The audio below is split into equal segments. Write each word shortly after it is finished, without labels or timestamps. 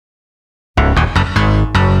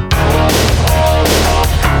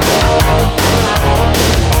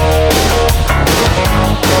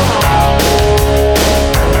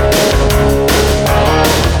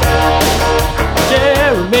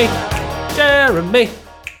Jeremy.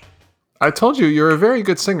 I told you you're a very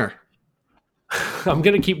good singer. I'm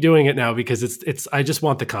gonna keep doing it now because it's. I just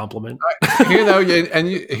want the compliment. Here you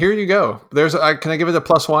go. Can I give it a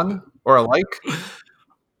 +1 or a like?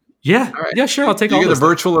 Yeah, All right. yeah, sure. I'll take. You all get a this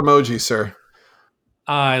virtual emoji, sir.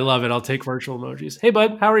 I love it. I'll take virtual emojis. Hey,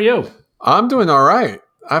 bud, how are you? I'm doing all right.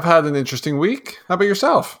 I've had an interesting week. How about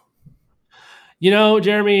yourself?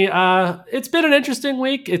 Jeremy, it's been an interesting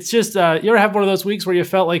week. It's just you ever have one of those weeks where you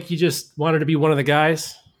felt like you just wanted to be one of the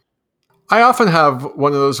guys? I often have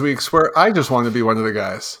one of those weeks where I just want to be one of the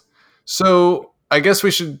guys. So I guess we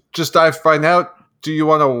should just find out. Do you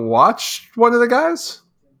want to watch one of the guys?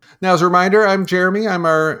 Now, as a reminder, I'm Jeremy. I'm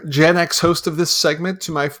our Gen X host of this segment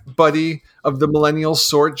to my buddy of the millennial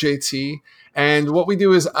sort, JT. And what we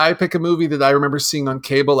do is I pick a movie that I remember seeing on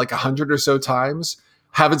cable like 100 or so times.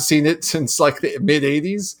 Haven't seen it since like the mid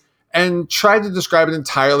 80s and try to describe it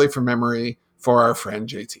entirely from memory for our friend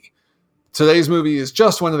JT. Today's movie is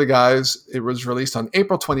just one of the guys. It was released on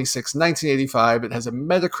April 26, 1985. It has a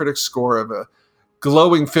Metacritic score of a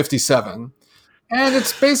glowing 57. And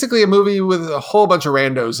it's basically a movie with a whole bunch of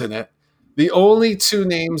randos in it. The only two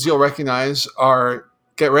names you'll recognize are,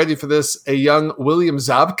 get ready for this, a young William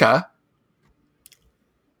Zabka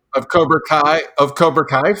of Cobra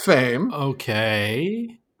Kai fame.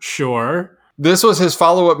 Okay, sure. This was his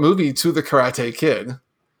follow-up movie to The Karate Kid.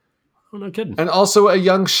 Oh, no kidding. And also a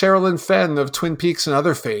young Sherilyn Fenn of Twin Peaks and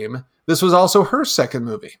other fame. This was also her second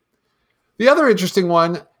movie. The other interesting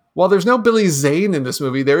one, while there's no Billy Zane in this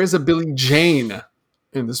movie, there is a Billy Jane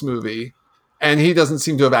in this movie, and he doesn't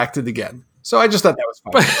seem to have acted again. So I just thought that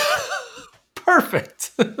was fun.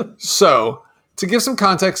 Perfect. So, to give some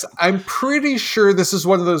context, I'm pretty sure this is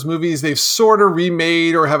one of those movies they've sort of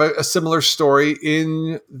remade or have a similar story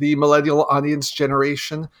in the millennial audience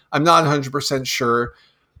generation. I'm not 100% sure.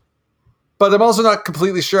 But I'm also not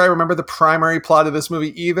completely sure I remember the primary plot of this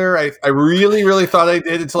movie either. I really, really thought I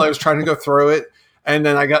did until I was trying to go through it. And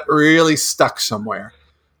then I got really stuck somewhere.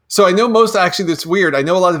 So I know that's weird. I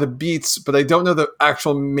know a lot of the beats, but I don't know the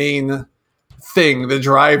actual main thing, the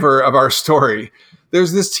driver of our story.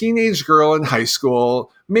 There's this teenage girl in high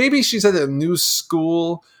school. Maybe she's at a new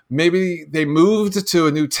school. Maybe they moved to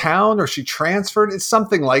a new town or she transferred. It's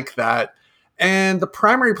something like that. And the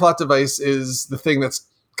primary plot device is the thing that's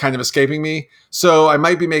kind of escaping me. So I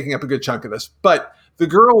might be making up a good chunk of this. But the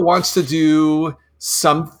girl wants to do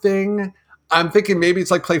something. I'm thinking maybe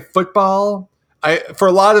it's like play football. For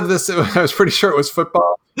a lot of this, I was pretty sure it was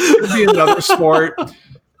football. It could be another sport.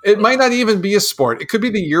 It might not even be a sport. It could be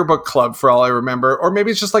the yearbook club for all I remember. Or maybe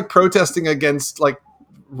it's just like protesting against like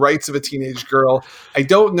rights of a teenage girl. I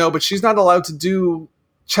don't know, but she's not allowed to do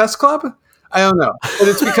chess club. I don't know. But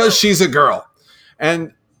it's because she's a girl.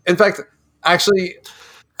 And in fact, actually,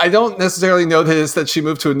 I don't necessarily know that she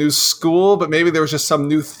moved to a new school, but maybe there was just some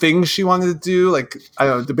new thing she wanted to do, like, I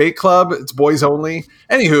don't know, debate club. It's boys only.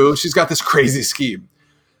 Anywho, she's got this crazy scheme.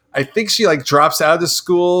 I think she like drops out of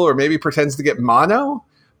school or maybe pretends to get mono,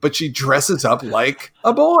 but she dresses up like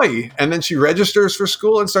a boy. And then she registers for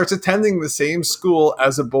school and starts attending the same school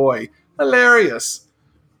as a boy. Hilarious.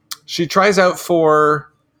 She tries out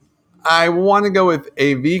for, I want to go with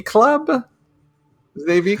AV Club. Is it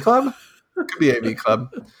AV Club? It could be AV Club.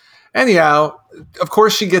 Anyhow, of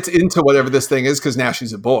course she gets into whatever this thing is because now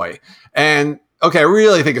she's a boy. And okay, I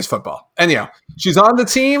really think it's football. Anyhow, she's on the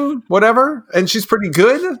team, whatever, and she's pretty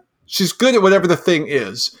good. She's good at whatever the thing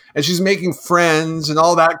is. And she's making friends and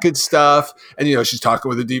all that good stuff. And, she's talking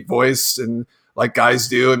with a deep voice and like guys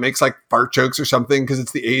do and makes like fart jokes or something because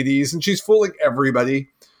it's the 80s. And she's fooling everybody.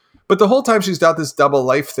 But the whole time she's got this double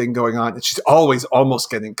life thing going on. And she's always almost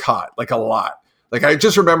getting caught, like a lot. Like, I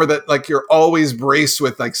just remember that, like, you're always braced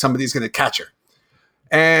with, like, somebody's going to catch her.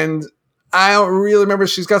 And I don't really remember.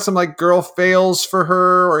 She's got some, like, girl fails for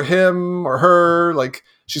her or him or her. Like,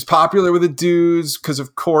 she's popular with the dudes because,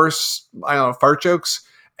 of course, I don't know, fart jokes.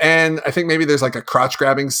 And I think maybe there's, like, a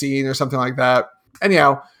crotch-grabbing scene or something like that.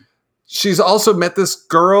 Anyhow, she's also met this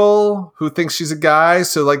girl who thinks she's a guy.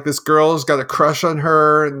 So, like, this girl's got a crush on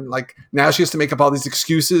her. And, like, now she has to make up all these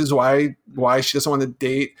excuses why she doesn't want to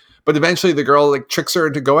date. But eventually the girl like tricks her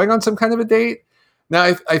into going on some kind of a date.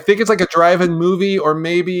 Now I think it's like a drive-in movie or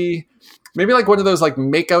maybe like one of those like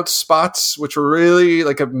makeout spots, which were really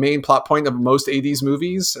like a main plot point of most 80s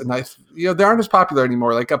movies. And they aren't as popular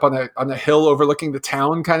anymore, like up on a hill overlooking the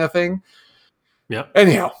town kind of thing. Yeah.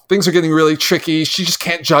 Anyhow, things are getting really tricky. She just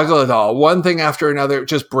can't juggle it all. One thing after another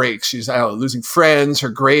just breaks. She's losing friends, her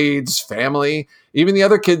grades, family, even the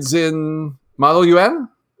other kids in Model UN.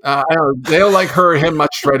 I don't know. They don't like her or him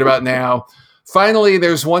much right about now. Finally,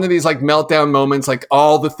 there's one of these like meltdown moments, like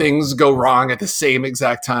all the things go wrong at the same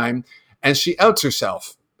exact time. and she outs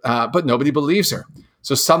herself, but nobody believes her.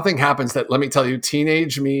 So something happens that, let me tell you,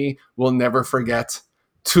 teenage me will never forget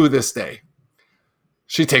to this day.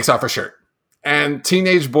 She takes off her shirt. And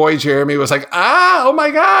teenage boy Jeremy was like, oh my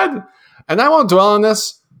God. And I won't dwell on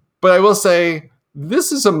this, but I will say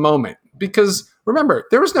this is a moment. Because remember,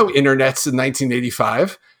 there was no internets in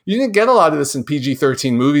 1985. You didn't get a lot of this in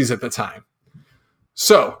PG-13 movies at the time.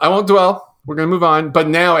 So I won't dwell. We're going to move on. But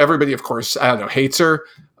now everybody, of course, I don't know, hates her.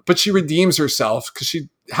 But she redeems herself because she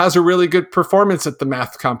has a really good performance at the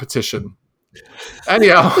math competition.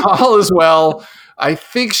 Anyhow, all is well. I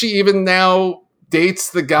think she even now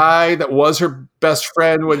dates the guy that was her best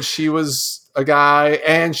friend when she was a guy,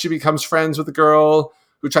 and she becomes friends with the girl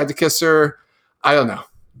who tried to kiss her. I don't know.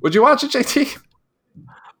 Would you watch it, JT?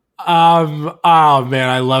 Oh man,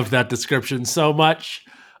 I love that description so much.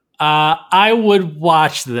 I would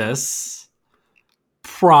watch this.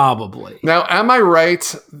 Probably. Now, am I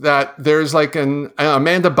right that there's like an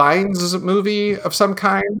Amanda Bynes movie of some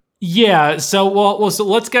kind? Yeah. So, so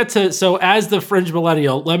let's get to, so as the fringe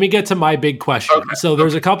millennial, let me get to my big question. Okay. So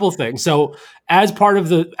there's a couple of things. So as part of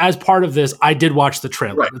this, I did watch the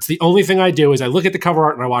trailer. Right. It's the only thing I do is I look at the cover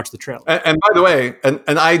art and I watch the trailer. And by the way, and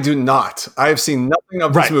I do not. I have seen nothing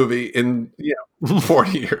of this movie in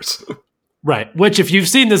 40 years. Right. Which, if you've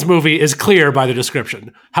seen this movie, is clear by the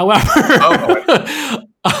description. However,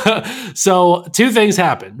 so two things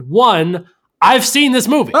happened. One, I've seen this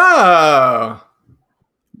movie. Oh.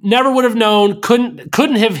 Never would have known,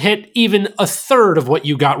 couldn't have hit even a third of what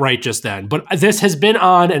you got right just then. But this has been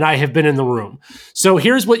on and I have been in the room. So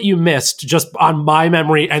here's what you missed just on my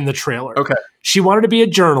memory and the trailer. Okay. She wanted to be a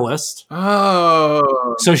journalist.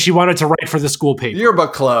 Oh. So she wanted to write for the school paper.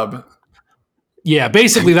 Yearbook club. Yeah,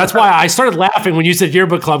 basically, that's why I started laughing when you said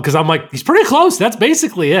yearbook club, because I'm like, he's pretty close. That's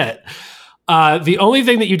basically it. The only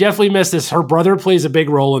thing that you definitely missed is her brother plays a big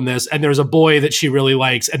role in this, and there's a boy that she really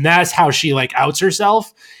likes, and that's how she like outs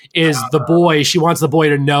herself. Is the boy? She wants the boy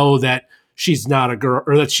to know that she's not a girl,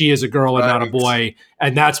 or that she is a girl and not a boy,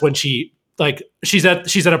 and that's when she like she's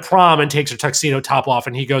at a prom and takes her tuxedo top off,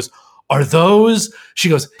 and he goes, "Are those?" She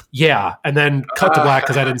goes, "Yeah," and then cut to black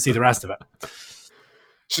because I didn't see the rest of it.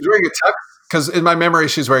 She's wearing a tux. Because in my memory,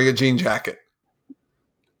 she's wearing a jean jacket.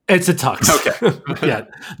 It's a tux. Okay. Yeah.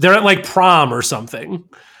 They're at like prom or something.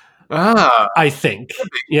 I think.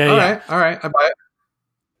 Yeah. All right. I buy it.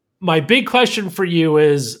 My big question for you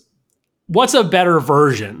is, what's a better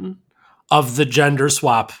version of the gender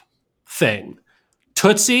swap thing?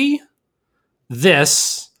 Tootsie,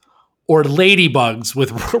 this, or Ladybugs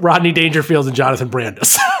with Rodney Dangerfield and Jonathan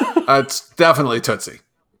Brandis? It's definitely Tootsie.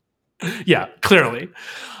 Yeah, clearly.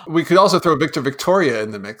 We could also throw Victor Victoria in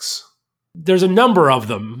the mix. There's a number of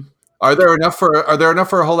them. Are there enough for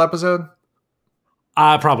a whole episode?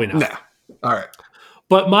 Probably not. Nah. All right.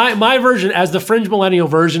 But my version, as the fringe millennial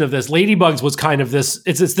version of this, Ladybugs was kind of this,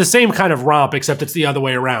 it's the same kind of romp, except it's the other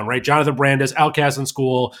way around, right? Jonathan Brandis, outcast in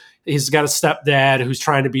school. He's got a stepdad who's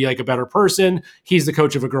trying to be like a better person. He's the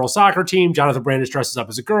coach of a girls' soccer team. Jonathan Brandis dresses up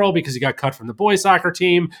as a girl because he got cut from the boys' soccer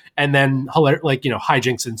team. And then,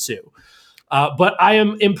 hijinks ensue. But I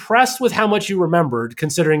am impressed with how much you remembered,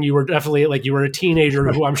 considering you were definitely you were a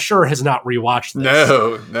teenager who I'm sure has not rewatched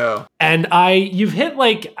this. No. And you've hit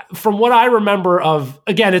from what I remember of,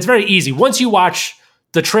 again, it's very easy. Once you watch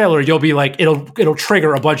the trailer, you'll be like, it'll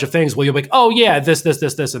trigger a bunch of things where you'll be like, oh yeah, this,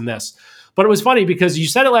 and this. But it was funny because you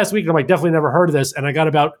said it last week and I'm like, definitely never heard of this. And I got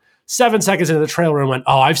about 7 seconds into the trailer and went,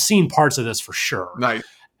 oh, I've seen parts of this for sure. Nice.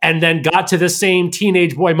 And then got to the same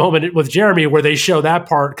teenage boy moment with Jeremy where they show that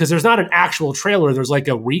part, because there's not an actual trailer. There's like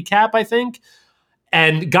a recap, I think.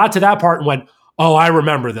 And got to that part and went, oh, I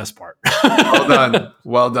remember this part. Well done.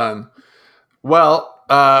 Well done.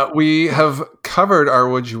 Well, we have covered our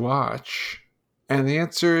Would You Watch? And the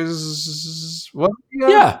answer is what?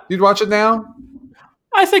 Yeah. You'd watch it now?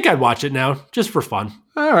 I think I'd watch it now, just for fun.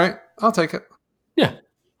 All right. I'll take it. Yeah.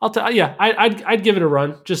 I'd give it a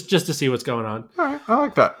run just to see what's going on. All right, I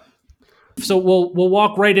like that. So we'll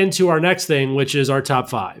walk right into our next thing, which is our top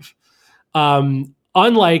 5.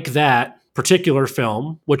 Unlike that particular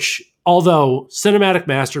film, which although cinematic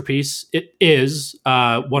masterpiece, it is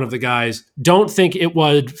one of the guys. Don't think it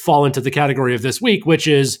would fall into the category of this week, which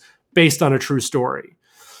is based on a true story.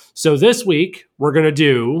 So this week we're going to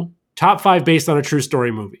do top 5 based on a true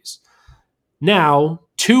story movies. Now,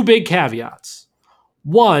 2 big caveats.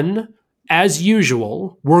 One, as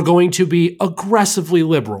usual, we're going to be aggressively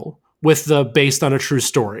liberal with the based on a true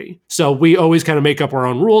story. So we always kind of make up our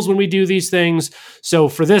own rules when we do these things. So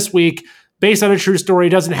for this week, based on a true story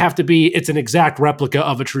doesn't have to be it's an exact replica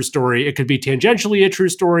of a true story. It could be tangentially a true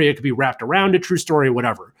story. It could be wrapped around a true story,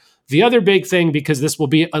 whatever. The other big thing, because this will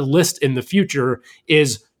be a list in the future,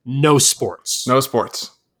 is no sports. No sports.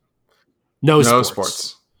 No No sports.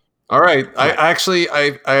 sports. All right. I actually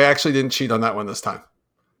didn't cheat on that one this time.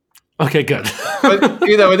 Okay, good. But,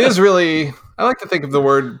 it is really, I like to think of the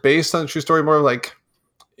word based on a true story more like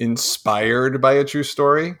inspired by a true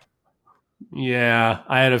story. Yeah,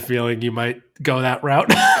 I had a feeling you might go that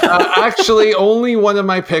route. Actually, only one of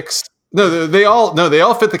my picks. No, they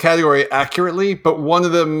all fit the category accurately, but one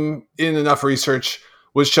of them, in enough research,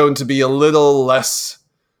 was shown to be a little less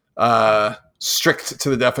strict to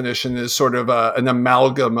the definition, is sort of an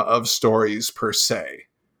amalgam of stories per se.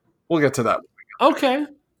 We'll get to that. Okay.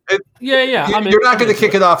 You're not going to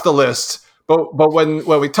kick it off the list, but when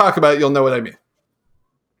we talk about it, you'll know what I mean.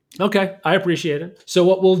 Okay, I appreciate it. So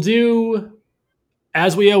what we'll do,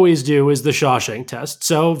 as we always do, is the Shawshank test.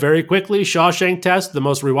 So very quickly, Shawshank test, the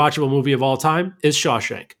most rewatchable movie of all time, is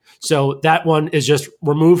Shawshank. So that one is just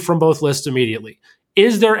removed from both lists immediately.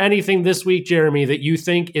 Is there anything this week, Jeremy, that you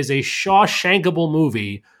think is a Shawshankable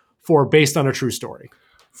movie for based on a true story?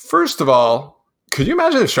 First of all, could you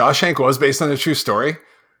imagine if Shawshank was based on a true story?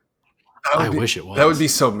 I wish it was. That would be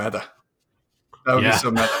so meta. Be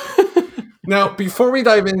so meta. Now, before we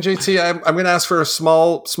dive in, JT, I'm going to ask for a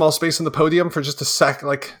small space on the podium for just a sec,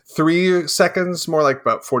 like 3 seconds, more like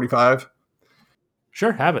about 45.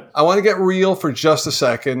 Sure, have it. I want to get real for just a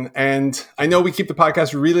second. And I know we keep the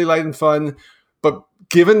podcast really light and fun, but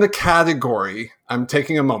given the category, I'm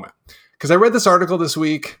taking a moment. Because I read this article this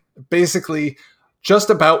week. Basically, just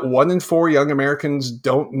about 1 in 4 young Americans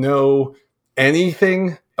don't know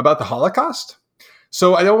anything about the Holocaust.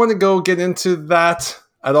 So I don't want to get into that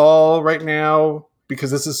at all right now,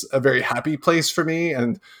 because this is a very happy place for me.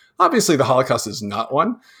 And obviously the Holocaust is not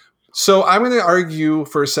one. So I'm going to argue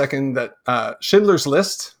for a second that Schindler's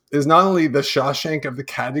List is not only the Shawshank of the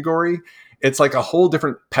category, it's like a whole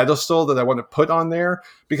different pedestal that I want to put on there,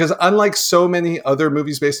 because unlike so many other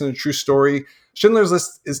movies based on a true story, Schindler's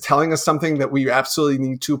List is telling us something that we absolutely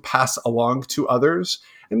need to pass along to others.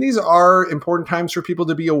 And these are important times for people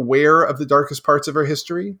to be aware of the darkest parts of our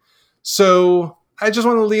history. So I just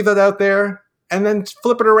want to leave that out there and then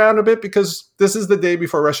flip it around a bit, because this is the day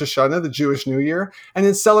before Rosh Hashanah, the Jewish New Year. And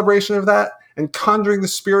in celebration of that and conjuring the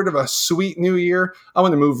spirit of a sweet new year, I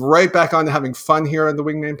want to move right back on to having fun here on the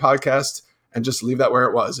Wingman podcast and just leave that where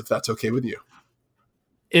it was, if that's okay with you.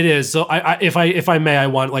 It is. So if I may, I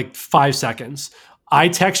want like 5 seconds. I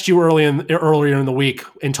texted you earlier in the week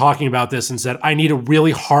in talking about this and said, I need a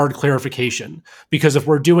really hard clarification, because if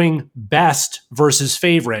we're doing best versus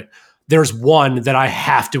favorite, there's one that I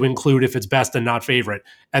have to include if it's best and not favorite.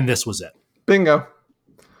 And this was it. Bingo.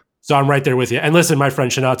 So I'm right there with you. And listen, my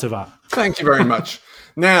friend, Shana Tova. Thank you very much.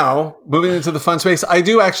 Now, moving into the fun space, I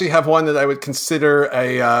do actually have one that I would consider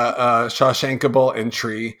a Shawshankable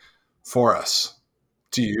entry for us.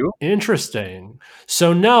 Do you? Interesting.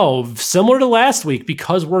 So no, similar to last week,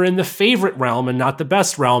 because we're in the favorite realm and not the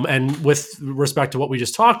best realm, and with respect to what we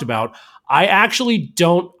just talked about, I actually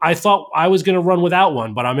don't. I thought I was going to run without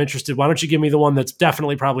one, but I'm interested. Why don't you give me the one that's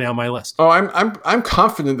definitely probably on my list? Oh, I'm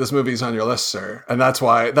confident this movie's on your list, sir, and that's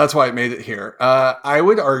why it made it here. I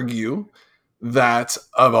would argue that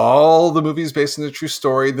of all the movies based on a true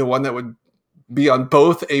story, the one that would be on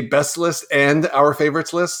both a best list and our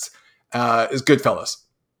favorites list is Goodfellas.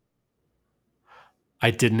 I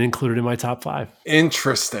didn't include it in my top 5.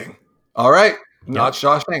 Interesting. All right, not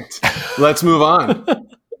Shawshanked. Let's move on.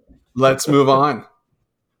 Let's move on.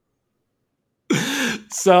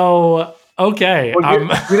 So, okay. Well,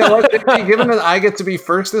 you know what? Given that I get to be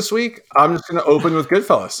first this week, I'm just going to open with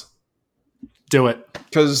Goodfellas. Do it.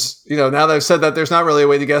 Because, now that I've said that, there's not really a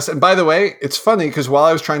way to guess. And by the way, it's funny because while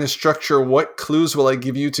I was trying to structure what clues will I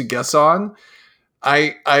give you to guess on,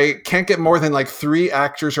 I can't get more than like 3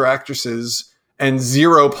 actors or actresses and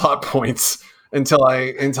 0 plot points until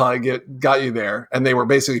I got you there. And they were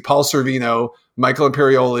basically Paul Sorvino, Michael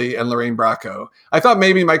Imperioli, and Lorraine Bracco. I thought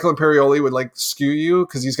maybe Michael Imperioli would like skew you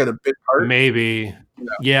because he's got a bit part. Maybe.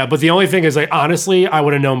 Yeah, but the only thing is, like, honestly, I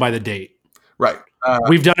would have known by the date. Right.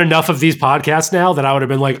 We've done enough of these podcasts now that I would have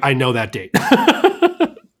been like, I know that date.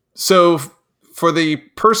 So for the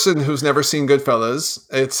person who's never seen Goodfellas,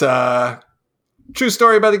 it's a true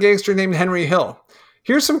story about a gangster named Henry Hill.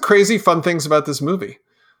 Here's some crazy fun things about this movie.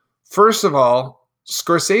 First of all,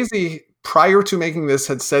 Scorsese, prior to making this,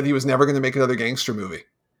 had said he was never going to make another gangster movie.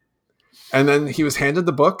 And then he was handed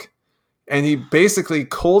the book, and he basically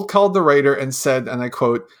cold called the writer and said, and I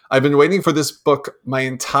quote, "I've been waiting for this book my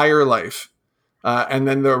entire life." And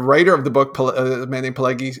then the writer of the book, a man named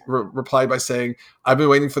Pileggi, replied by saying, "I've been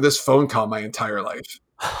waiting for this phone call my entire life."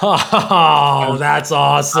 Oh, that's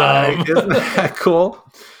awesome. Isn't that cool?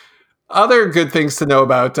 Other good things to know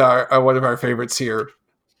about are one of our favorites here.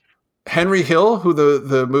 Henry Hill, who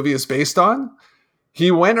the movie is based on, he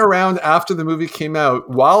went around after the movie came out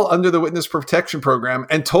while under the witness protection program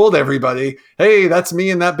and told everybody, hey, that's me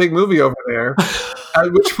in that big movie over there.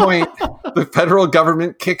 At which point the federal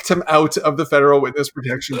government kicked him out of the federal witness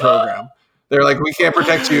protection program. They're like, we can't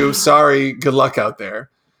protect you. Sorry. Good luck out there.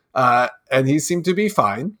 And he seemed to be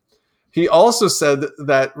fine. He also said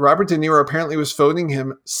that Robert De Niro apparently was phoning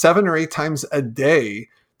him 7 or 8 times a day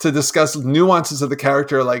to discuss nuances of the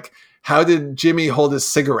character, like how did Jimmy hold his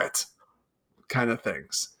cigarette kind of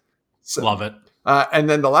things. So, love it. And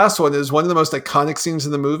then the last one is one of the most iconic scenes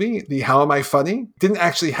in the movie, the How Am I Funny? Didn't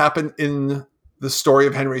actually happen in the story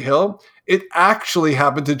of Henry Hill. It actually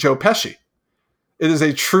happened to Joe Pesci. It is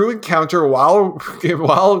a true encounter while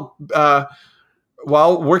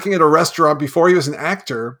working at a restaurant before he was an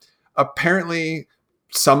actor. Apparently,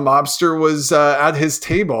 some mobster was at his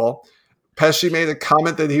table. Pesci made a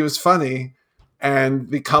comment that he was funny, and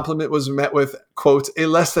the compliment was met with, quote, a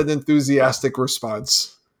less than enthusiastic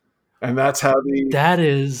response. And that's how That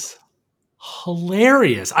is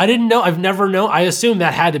hilarious. I didn't know. I've never known. I assume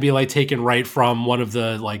that had to be like taken right from one of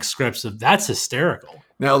the like scripts of that's hysterical.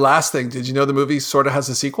 Now, last thing, did you know the movie sort of has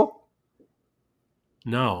a sequel?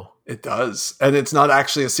 No. It does. And it's not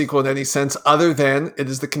actually a sequel in any sense other than it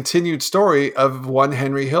is the continued story of one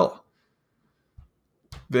Henry Hill.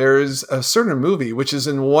 There's a certain movie, which is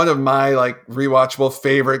in one of my like rewatchable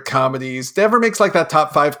favorite comedies. Never makes like that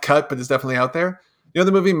top 5 cut, but it's definitely out there. You know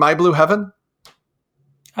the movie My Blue Heaven?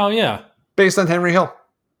 Oh, yeah. Based on Henry Hill.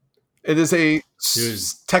 It is a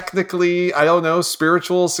technically, I don't know,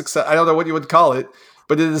 spiritual success. I don't know what you would call it,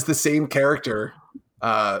 but it is the same character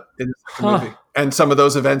in the movie. And some of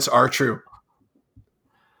those events are true.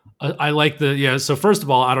 I like so first of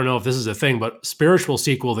all, I don't know if this is a thing, but spiritual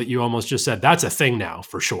sequel that you almost just said, that's a thing now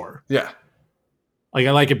for sure. Yeah. Like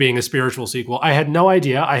I like it being a spiritual sequel. I had no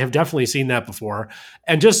idea. I have definitely seen that before.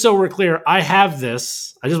 And just so we're clear, I have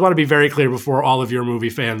this. I just want to be very clear before all of your movie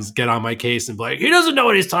fans get on my case and be like, he doesn't know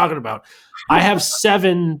what he's talking about. I have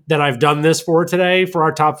 7 that I've done this for today for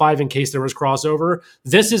our top 5 in case there was crossover.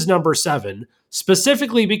 This is number 7,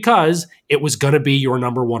 specifically because it was going to be your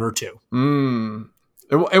number 1 or 2.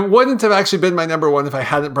 It wouldn't have actually been my number 1 if I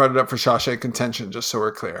hadn't brought it up for Shawshank Contention, just so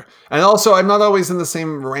we're clear. And also, I'm not always in the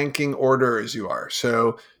same ranking order as you are.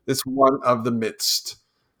 So it's one of the midst.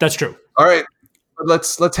 That's true. All right.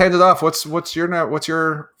 Let's hand it off. What's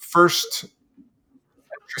your first?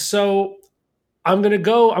 So I'm going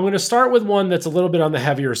to start with one that's a little bit on the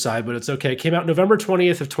heavier side, but it's okay. It came out November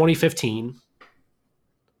 20th of 2015.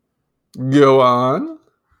 Go on.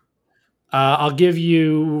 I'll give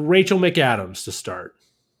you Rachel McAdams to start.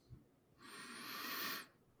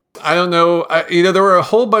 I don't know. There were a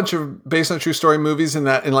whole bunch of based on true story movies in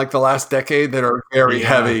like the last decade that are very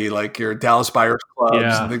heavy, like your Dallas Buyers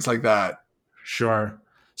Clubs and things like that. Sure.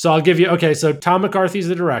 So I'll give you, okay, so Tom McCarthy's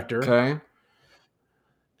the director. Okay.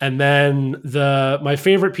 And then my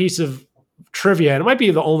favorite piece of trivia, and it might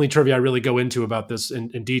be the only trivia I really go into about this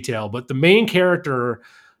in detail, but the main character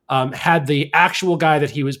had the actual guy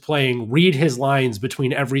that he was playing read his lines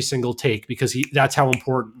between every single take because that's how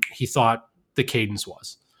important he thought the cadence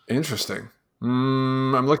was. Interesting.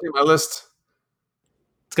 I'm looking at my list.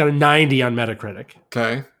 It's got a 90 on Metacritic.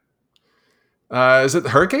 Okay. Is it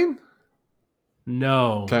Hurricane?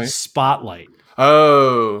 No. Okay. Spotlight.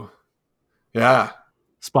 Oh. Yeah.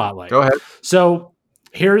 Spotlight. Go ahead. So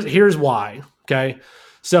here's why. Okay.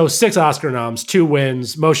 So 6 Oscar noms, 2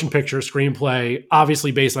 wins, motion picture, screenplay,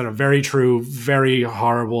 obviously based on a very true, very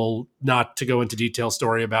horrible, not to go into detail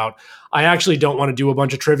story about. I actually don't want to do a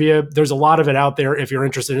bunch of trivia. There's a lot of it out there if you're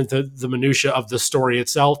interested in the minutia of the story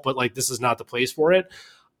itself, but like this is not the place for it.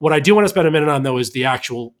 What I do want to spend a minute on though is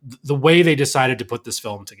the way they decided to put this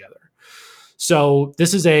film together. So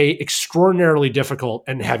this is a extraordinarily difficult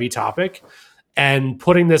and heavy topic, and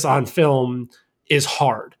putting this on film is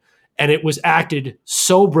hard. And it was acted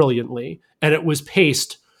so brilliantly, and it was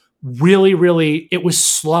paced really, really, it was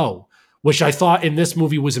slow, which I thought in this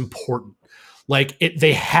movie was important. Like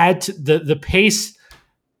they had to, the pace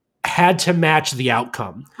had to match the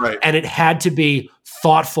outcome. Right. And it had to be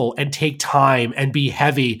thoughtful and take time and be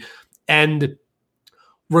heavy. And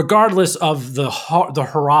regardless of the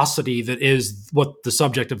ferocity that is what the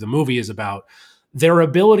subject of the movie is about, their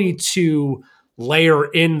ability to layer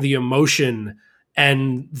in the emotion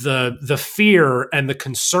and the fear and the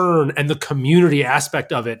concern and the community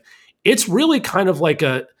aspect of it, it's really kind of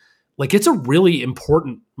it's a really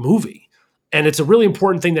important movie. And it's a really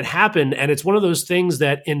important thing that happened. And it's one of those things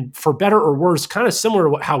that, for better or worse, kind of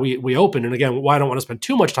similar to how we open. And again, why I don't want to spend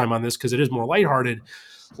too much time on this because it is more lighthearted.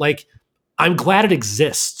 Like I'm glad it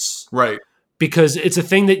exists. Right. Because it's a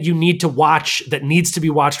thing that you need to watch, that needs to be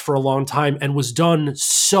watched for a long time, and was done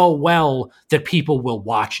so well that people will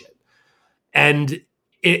watch it. And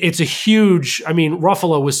it's a huge, I mean,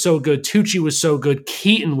 Ruffalo was so good. Tucci was so good.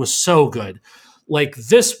 Keaton was so good. Like,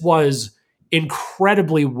 this was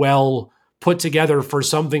incredibly well put together for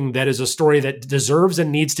something that is a story that deserves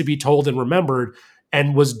and needs to be told and remembered,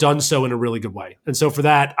 and was done so in a really good way. And so for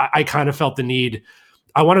that, I kind of felt the need.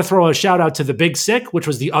 I want to throw a shout out to The Big Sick, which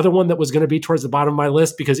was the other one that was going to be towards the bottom of my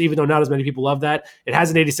list, because even though not as many people love that, it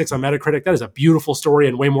has an 86 on Metacritic. That is a beautiful story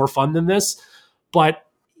and way more fun than this. But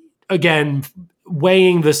again,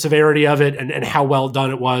 weighing the severity of it and how well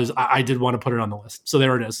done it was, I did want to put it on the list. So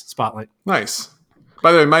there it is, Spotlight. Nice.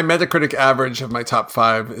 By the way, my Metacritic average of my top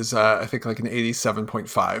 5 is I think like an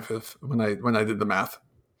 87.5 when I did the math.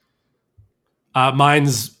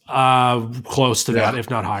 Mine's close to that, if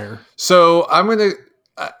not higher. So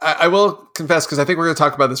I will confess, because I think we're going to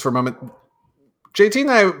talk about this for a moment. JT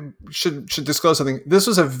and I should disclose something. This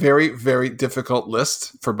was a very, very difficult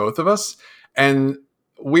list for both of us. And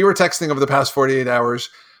we were texting over the past 48 hours.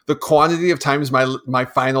 The quantity of times my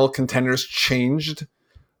final contenders changed.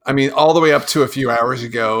 I mean, all the way up to a few hours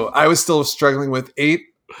ago, I was still struggling with eight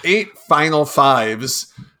final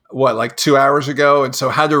fives, like 2 hours ago. And so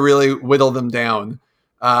had to really whittle them down.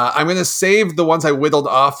 I'm going to save the ones I whittled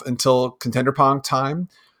off until Contender Pong time.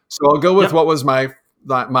 So I'll go with what was my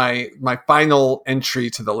final entry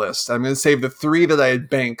to the list. I'm going to save the 3 that I had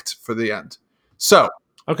banked for the end. So,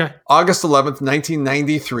 okay, August 11th,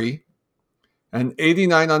 1993, an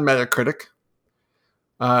 89 on Metacritic,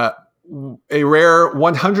 a rare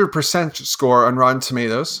 100% score on Rotten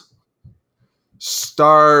Tomatoes.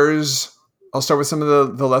 Stars, I'll start with some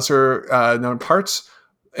of the lesser known parts.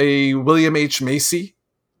 A William H. Macy,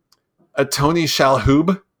 a Tony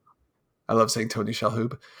Shalhoub. I love saying Tony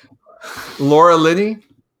Shalhoub. Laura Linney,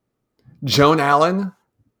 Joan Allen.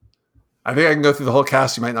 I think I can go through the whole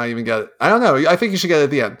cast. You might not even get it. I don't know. I think you should get it at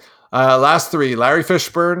the end. Last 3, Larry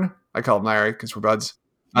Fishburne. I call him Larry because we're buds.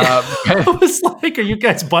 I was like, are you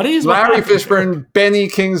guys buddies? Larry Fishburne, Benny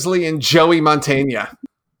Kingsley, and Joey Mantegna.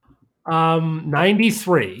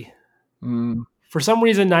 93. For some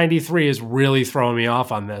reason, 93 is really throwing me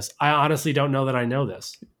off on this. I honestly don't know that I know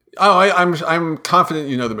this. Oh, I'm confident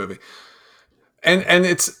you know the movie. And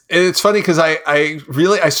it's funny because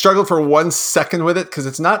I struggled for 1 second with it, because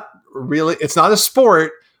it's not a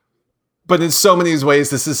sport, but in so many ways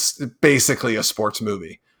this is basically a sports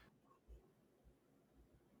movie.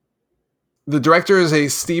 The director is a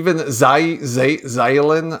Steven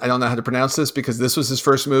Zaillian. I don't know how to pronounce this because this was his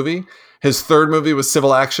first movie. His third movie was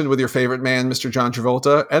Civil Action with your favorite man, Mr. John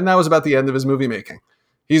Travolta, and that was about the end of his movie making.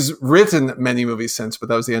 He's written many movies since, but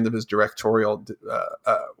that was the end of his directorial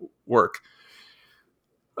work.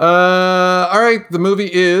 All right, the movie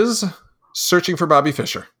is Searching for Bobby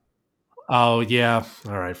Fischer. Oh, yeah.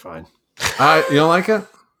 All right, fine. You don't like it?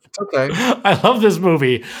 It's okay. I love this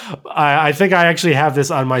movie. I think I actually have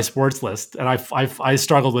this on my sports list, and I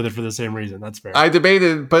struggled with it for the same reason. That's fair. I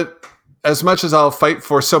debated, but as much as I'll fight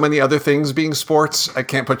for so many other things being sports, I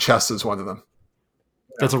can't put chess as one of them.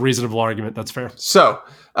 That's a reasonable argument. That's fair. So,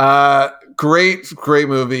 great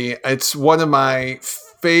movie. It's one of my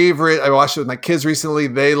favorite. I watched it with my kids recently.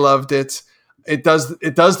 They loved it. It does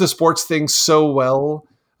the sports thing so well.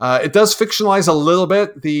 It does fictionalize a little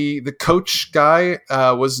bit. The coach guy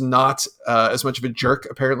was not as much of a jerk,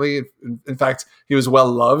 apparently. In fact, he was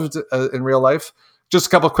well loved in real life. Just a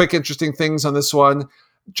couple quick interesting things on this one.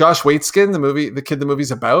 Josh Waitzkin, the kid the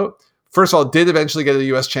movie's about, first of all, did eventually get a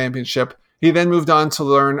U.S. championship. He then moved on to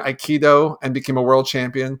learn Aikido and became a world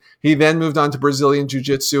champion. He then moved on to Brazilian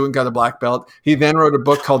Jiu-Jitsu and got a black belt. He then wrote a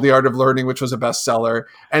book called The Art of Learning, which was a bestseller.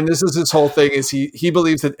 And this is his whole thing, is he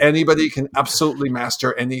believes that anybody can absolutely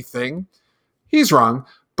master anything. He's wrong,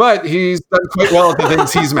 but he's done quite well at the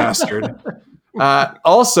things he's mastered.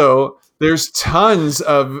 Also, there's tons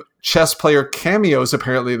of chess player cameos,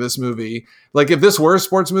 apparently, in this movie. Like, if this were a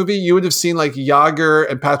sports movie, you would have seen like Yager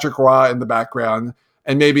and Patrick Roy in the background,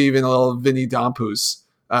 and maybe even a little Vinny Dompouz.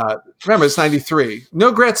 Remember, it's 93.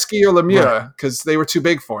 No Gretzky or Lemieux, because they were too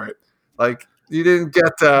big for it. Like, you didn't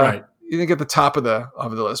get you didn't get the top of the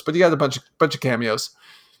list, but you got a bunch of cameos.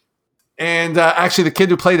 And actually, the kid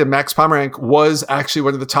who played him, Max Pomeranc, was actually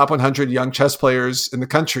one of the top 100 young chess players in the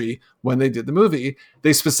country when they did the movie.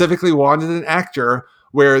 They specifically wanted an actor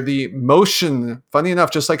where the motion, funny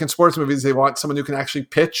enough, just like in sports movies, they want someone who can actually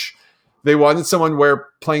pitch. They wanted someone where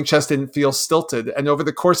playing chess didn't feel stilted. And over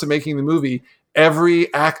the course of making the movie,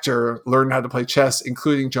 every actor learned how to play chess,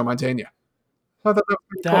 including Joe Mantegna.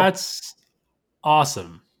 That's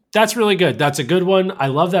awesome. That's really good. That's a good one. I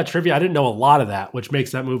love that trivia. I didn't know a lot of that, which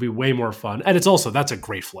makes that movie way more fun. And it's also, that's a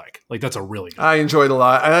great flick. Like, that's a really good I enjoyed it a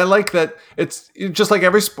lot. And I like that it's just like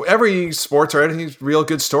every sports or any real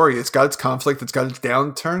good story. It's got its conflict, it's got its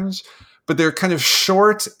downturns, but they're kind of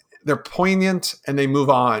short, they're poignant, and they move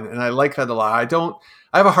on. And I like that a lot.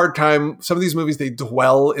 I have a hard time. Some of these movies, they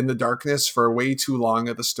dwell in the darkness for way too long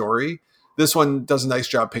of the story. This one does a nice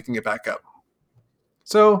job picking it back up.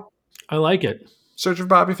 So I like it. Search for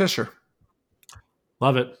Bobby Fischer.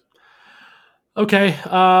 Love it. Okay,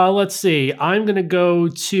 let's see. I'm going to go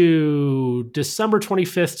to December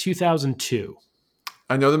 25th, 2002.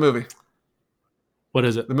 I know the movie. What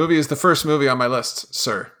is it? The movie is the first movie on my list,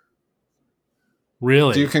 sir.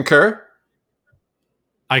 Really? Do you concur?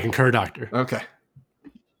 I concur, Doctor. Okay.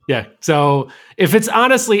 Yeah. So if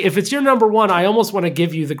it's your number one, I almost want to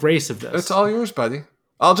give you the grace of this. It's all yours, buddy.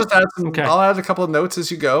 I'll just add Okay. I'll add a couple of notes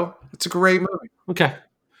as you go. It's a great movie. Okay.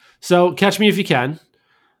 So Catch Me If You Can.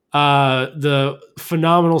 The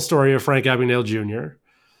phenomenal story of Frank Abagnale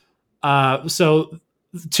Jr. So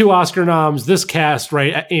 2 Oscar noms, this cast,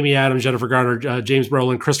 right? Amy Adams, Jennifer Garner, James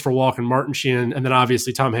Brolin, Christopher Walken, Martin Sheen, and then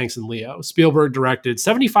obviously Tom Hanks and Leo. Spielberg directed,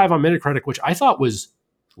 75 on Metacritic, which I thought was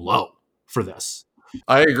low for this.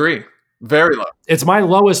 I agree. Very low. It's my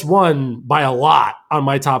lowest one by a lot on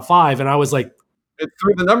my top 5. And I was like, It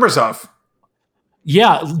threw the numbers off.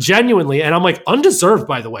 yeah, genuinely. And I'm like, undeserved,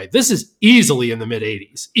 by the way. This is easily in the mid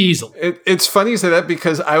 80s. Easily. It's funny you say that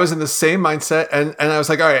because I was in the same mindset and I was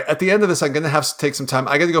like, all right, at the end of this, I'm going to have to take some time.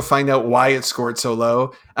 I got to go find out why it scored so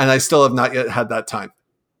low. And I still have not yet had that time.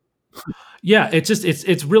 Yeah,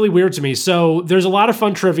 it's really weird to me. So there's a lot of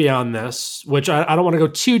fun trivia on this, which I don't want to go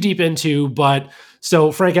too deep into, but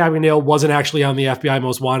so Frank Abagnale wasn't actually on the FBI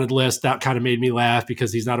Most Wanted list. That kind of made me laugh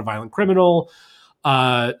because he's not a violent criminal.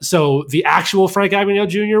 So the actual Frank Abagnale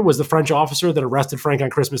Jr. was the French officer that arrested Frank on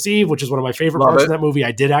Christmas Eve, which is one of my favorite parts of that movie.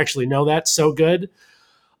 I did actually know that. So good.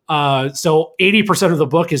 So 80% of the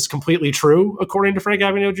book is completely true, according to Frank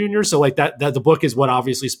Abagnale Jr. So like that the book is what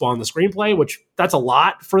obviously spawned the screenplay, which that's a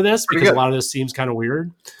lot for this because a lot of this seems kind of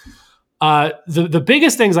weird. The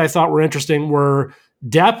biggest things I thought were interesting were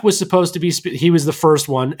Depp was supposed to be, he was the first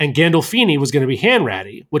one, and Gandolfini was going to be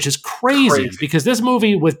Hanratty, which is crazy because this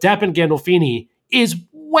movie with Depp and Gandolfini is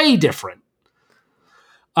way different.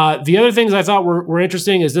 The other things I thought were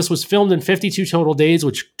interesting is this was filmed in 52 total days,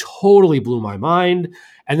 which totally blew my mind.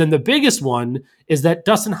 And then the biggest one is that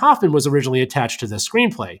Dustin Hoffman was originally attached to this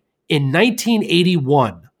screenplay in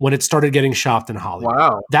 1981 when it started getting shopped in Hollywood.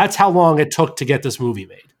 Wow. That's how long it took to get this movie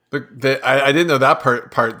made. I didn't know that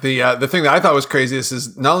part. The thing that I thought was crazy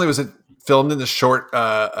is not only was it filmed in a short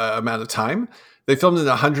amount of time, they filmed in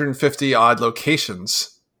 150 odd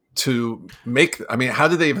locations to make. I mean, how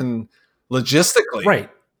did they even logistically? Right.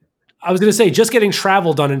 I was going to say, just getting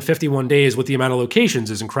travel done in 51 days with the amount of locations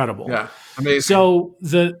is incredible. Yeah, amazing. So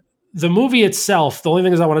the movie itself, the only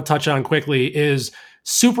things I want to touch on quickly is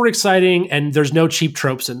super exciting, and there's no cheap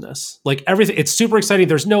tropes in this. Like everything, it's super exciting.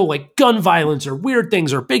 There's no like gun violence or weird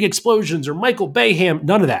things or big explosions or Michael Bayham.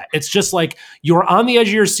 None of that. It's just like you're on the edge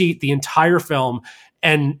of your seat the entire film,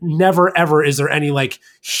 and never ever is there any like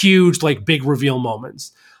huge like big reveal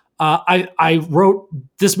moments. I wrote,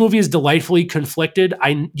 this movie is delightfully conflicted.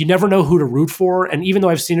 You never know who to root for. And even though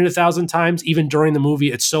I've seen it 1,000 times, even during the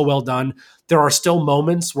movie, it's so well done. There are still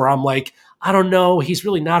moments where I'm like, I don't know, he's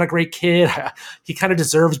really not a great kid. He kind of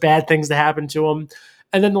deserves bad things to happen to him.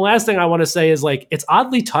 And then the last thing I want to say is like, it's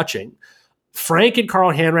oddly touching. Frank and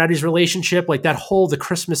Carl Hanratty's relationship, like the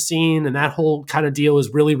Christmas scene and that whole kind of deal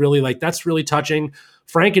is really, really like, that's really touching.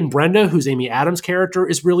 Frank and Brenda, who's Amy Adams' character,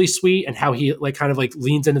 is really sweet, and how he like kind of like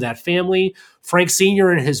leans into that family. Frank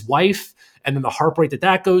Sr. and his wife, and then the heartbreak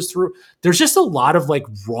that goes through. There's just a lot of like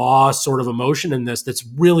raw sort of emotion in this that's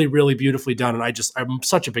really, really beautifully done. And I'm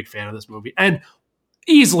such a big fan of this movie, and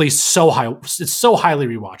easily it's so highly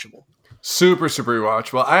rewatchable. Super, super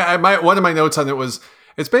rewatchable. One of my notes on it was,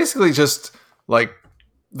 it's basically just like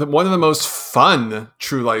one of the most fun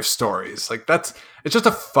true life stories. Like it's just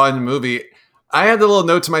a fun movie. I had a little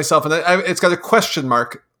note to myself, and it's got a question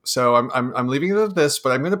mark, so I'm leaving it at this,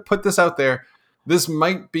 but I'm going to put this out there. This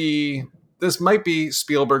might be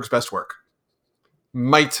Spielberg's best work.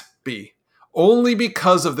 Might be. Only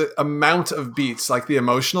because of the amount of beats. Like the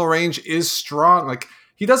emotional range is strong. Like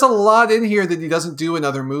he does a lot in here that he doesn't do in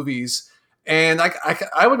other movies. And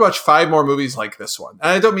I would watch 5 more movies like this one.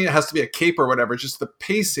 And I don't mean it has to be a cape or whatever. Just the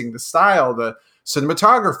pacing, the style, the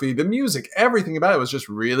cinematography, the music, everything about it was just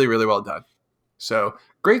really, really well done. So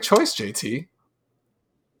great choice, JT.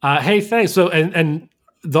 Hey, thanks. So, and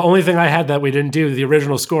the only thing I had that we didn't do, the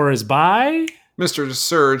original score is by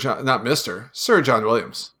Sir John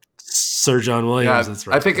Williams. Sir John Williams. Yeah, That's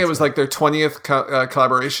right. I think it was like their 20th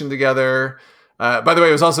collaboration together. By the way,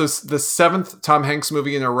 it was also the 7th Tom Hanks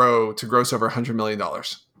movie in a row to gross over $100 million.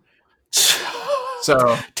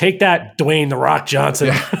 So take that, Dwayne "The Rock" Johnson.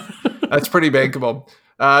 Yeah, that's pretty bankable.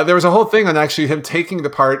 There was a whole thing on actually him taking the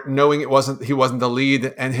part, knowing he wasn't the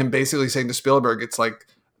lead, and him basically saying to Spielberg, "It's like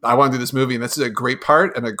I want to do this movie, and this is a great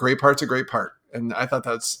part, and a great part's a great part." And I thought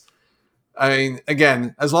I mean,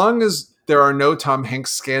 again, as long as there are no Tom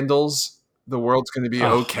Hanks scandals, the world's going to be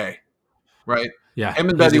okay, right? Yeah, him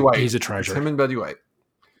and Betty White. He's a treasure. It's him and Betty White.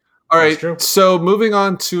 All right, so moving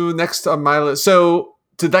on to next on my list. So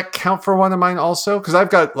did that count for one of mine also? Because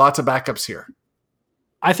I've got lots of backups here.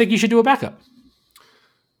 I think you should do a backup.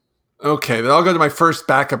 Okay, then I'll go to my first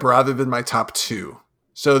backup rather than my top two.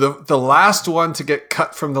 So the last one to get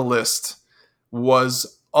cut from the list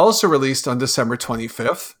was also released on December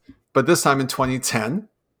 25th, but this time in 2010.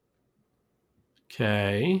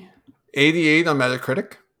 Okay. 88 on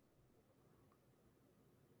Metacritic.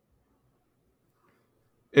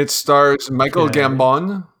 It stars Michael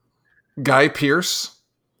Gambon, Guy Pearce.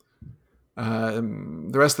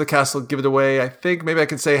 The rest of the cast will give it away. I think maybe I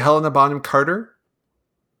could say Helena Bonham Carter.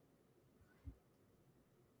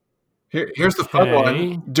 Here's the fun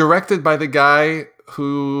one. Directed by the guy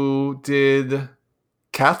who did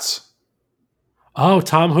Cats. Oh,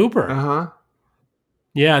 Tom Hooper. Uh-huh.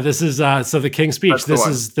 Yeah, this is so The King's Speech. This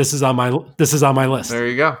is on my list. There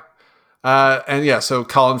you go. And yeah, so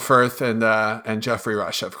Colin Firth and Jeffrey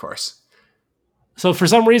Rush, of course. So for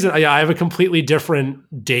some reason, I have a completely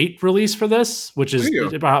different date release for this, which is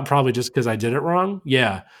probably just because I did it wrong.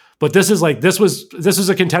 Yeah, but this was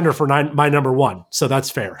a contender for my number one, so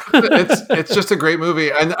that's fair. It's just a great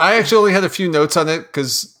movie, and I actually only had a few notes on it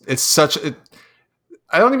because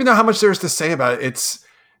I don't even know how much there's to say about it.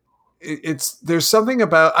 There's something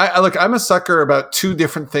about I'm a sucker about two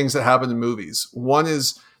different things that happen in movies. One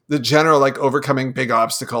is the general like overcoming big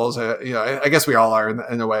obstacles. I guess we all are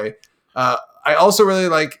in a way. I also really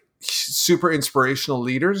like super inspirational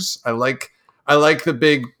leaders. I like the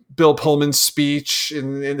big Bill Pullman speech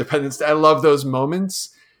in Independence Day. I love those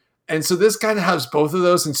moments. And so this kind of has both of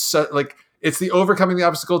those. And so, like, it's the overcoming the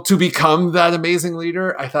obstacle to become that amazing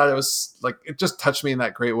leader. I thought it was like, it just touched me in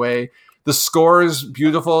that great way. The score is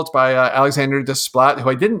beautiful. It's by Alexander Desplat, who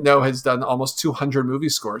I didn't know has done almost 200 movie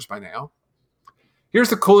scores by now. Here's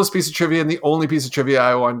the coolest piece of trivia and the only piece of trivia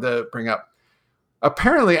I wanted to bring up.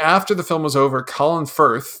 Apparently, after the film was over, Colin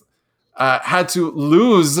Firth had to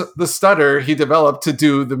lose the stutter he developed to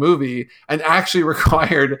do the movie and actually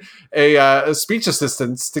required a speech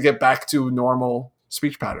assistance to get back to normal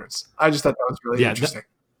speech patterns. I just thought that was really interesting.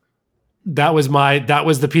 That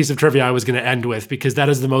was the piece of trivia I was going to end with, because that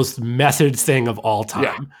is the most method thing of all time.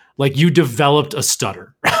 Yeah. Like, you developed a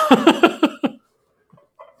stutter.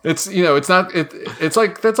 It's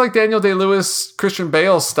that's like Daniel Day-Lewis, Christian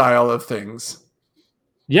Bale style of things.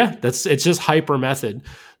 Yeah, it's just hyper method.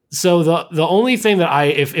 So the only thing that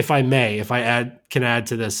I can add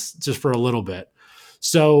to this just for a little bit.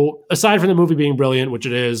 So aside from the movie being brilliant, which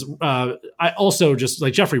it is, I also just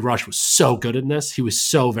like Jeffrey Rush was so good in this. He was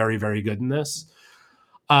so very, very good in this.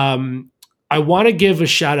 I want to give a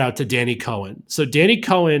shout out to Danny Cohen. So Danny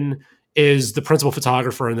Cohen is the principal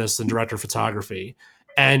photographer in this and director of photography.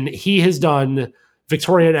 And he has done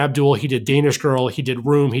Victoria and Abdul. He did Danish Girl. He did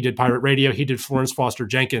Room. He did Pirate Radio. He did Florence Foster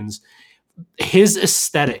Jenkins. His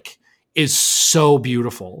aesthetic is so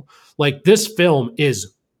beautiful. Like, this film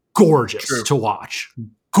is gorgeous to watch.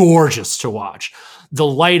 Gorgeous to watch. The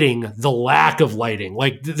lighting, the lack of lighting.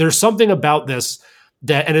 Like, there's something about this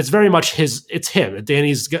that, and it's very much it's him.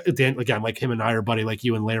 Again, like him and I are buddy, like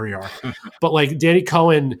you and Larry are. But like Danny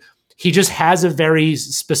Cohen, he just has a very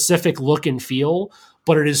specific look and feel,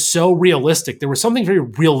 but it is so realistic. There was something very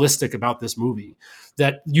realistic about this movie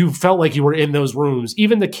that you felt like you were in those rooms.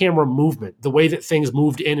 Even the camera movement, the way that things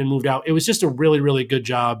moved in and moved out, it was just a really, really good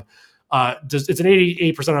job. It's an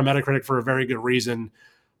 88% on Metacritic for a very good reason.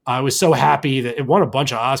 I was so happy that it won a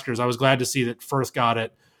bunch of Oscars. I was glad to see that Firth got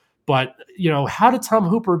it. But, how did Tom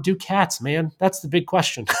Hooper do Cats, man? That's the big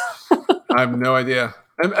question. I have no idea.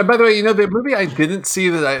 And by the way, the movie I didn't see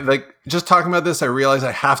that I like, just talking about this, I realized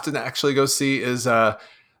I have to actually go see is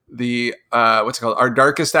the what's it called? Our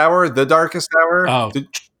Darkest Hour, The Darkest Hour. Oh,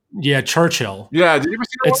 yeah, Churchill. Yeah, did you ever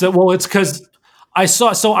see that one? It's because I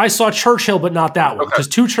saw Churchill, but not that one, because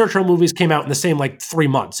two Churchill movies came out in the same 3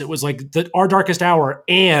 months. It was like Our Darkest Hour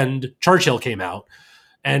and Churchill came out.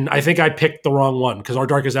 And I think I picked the wrong one, because Our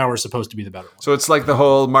Darkest Hour is supposed to be the better one. So it's like the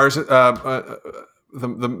whole Mars, the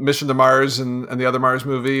Mission to Mars and the other Mars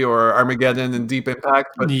movie, or Armageddon and Deep Impact,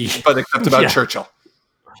 but except about Churchill.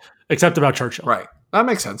 Except about Churchill. Right. That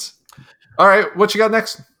makes sense. All right, what you got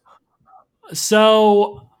next?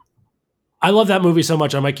 So I love that movie so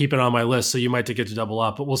much, I might keep it on my list, so you might get to double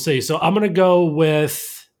up, but we'll see. So I'm going to go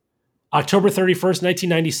with October 31st,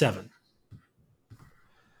 1997.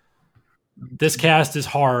 This cast is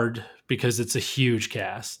hard because it's a huge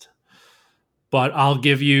cast. But I'll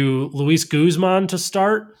give you Luis Guzman to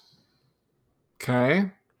start. Okay.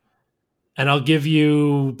 And I'll give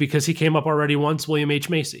you, because he came up already once, William H.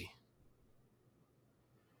 Macy.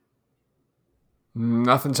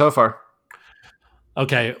 Nothing so far.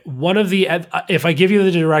 Okay, if I give you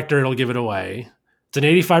the director, it'll give it away. It's an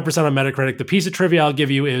 85% on Metacritic. The piece of trivia I'll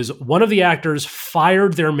give you is one of the actors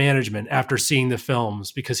fired their management after seeing the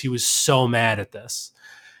films because he was so mad at this.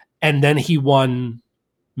 And then he won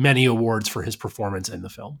many awards for his performance in the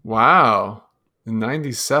film. Wow.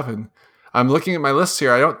 97. I'm looking at my list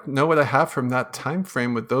here. I don't know what I have from that time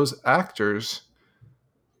frame with those actors.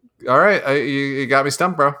 All right, you got me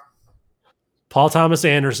stumped, bro. Paul Thomas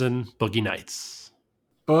Anderson, Boogie Nights.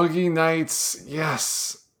 Boogie Nights,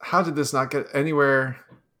 yes. How did this not get anywhere?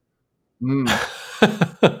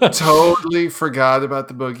 Totally forgot about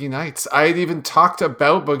the Boogie Nights. I had even talked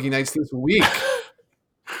about Boogie Nights this week.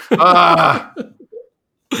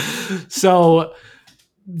 So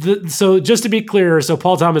just to be clear, so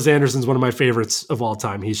Paul Thomas Anderson's one of my favorites of all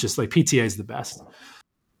time. He's just like, PTA is the best.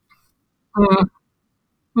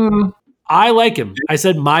 I like him. I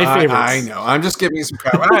said my favorites. I know. I'm just giving you some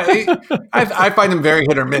crap. I find him very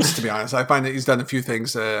hit or miss, to be honest. I find that he's done a few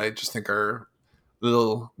things that I just think are a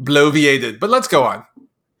little bloviated. But let's go on.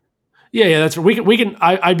 Yeah, that's we can.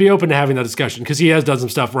 I'd be open to having that discussion because he has done some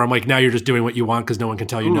stuff where I'm like, now you're just doing what you want because no one can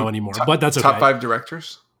tell you no anymore. But that's okay. Top 5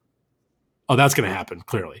 directors. Oh, that's going to happen,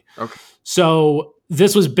 clearly. Okay. So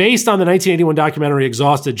this was based on the 1981 documentary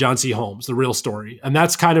Exhausted, John C. Holmes, the real story. And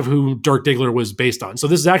that's kind of who Dirk Diggler was based on. So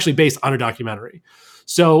this is actually based on a documentary.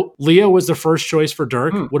 So Leo was the first choice for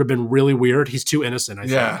Dirk. Would have been really weird. He's too innocent, I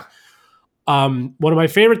think. Yeah. One of my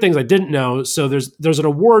favorite things I didn't know, so there's an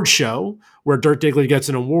award show where Dirk Diggler gets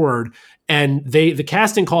an award, and the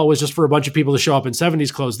casting call was just for a bunch of people to show up in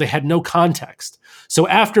 70s clothes. They had no context. So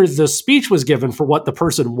after the speech was given for what the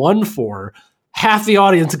person won for, half the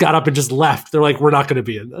audience got up and just left. They're like, we're not going to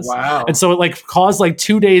be in this. Wow. And so it like caused like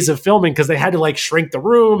 2 days of filming because they had to like shrink the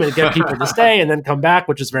room and get people to stay and then come back,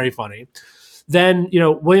 which is very funny. Then,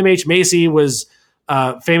 William H. Macy was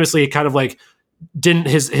famously kind of like,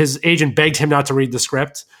 his agent begged him not to read the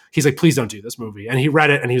script. He's like, please don't do this movie. And he read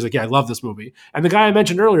it and he was like, yeah, I love this movie. And the guy I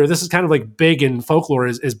mentioned earlier, this is kind of like big in folklore,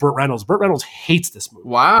 is Burt Reynolds. Burt Reynolds hates this movie.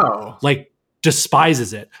 Wow. Like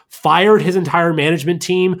despises it. Fired his entire management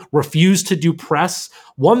team, refused to do press,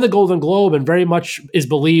 won the Golden Globe, and very much is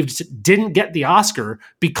believed didn't get the Oscar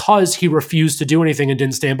because he refused to do anything and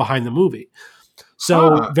didn't stand behind the movie.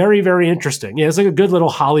 So very, very interesting. Yeah, it's like a good little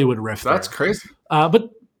Hollywood riff. That's there. Crazy.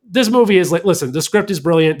 But this movie is like, listen, the script is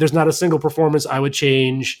brilliant. There's not a single performance I would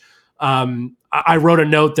change. I wrote a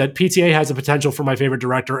note that PTA has a potential for my favorite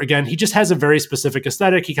director. Again, he just has a very specific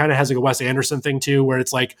aesthetic. He kind of has like a Wes Anderson thing too, where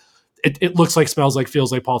it's like, it looks like, smells like,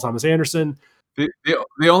 feels like Paul Thomas Anderson. The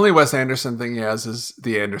only Wes Anderson thing he has is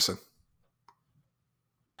the Anderson.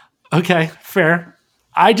 Okay, fair.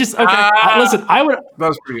 Listen,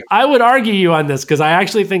 I would argue you on this because I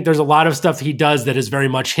actually think there's a lot of stuff he does that is very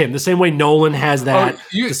much him. The same way Nolan has that.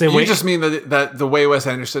 You just mean that the way Wes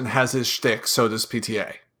Anderson has his shtick, so does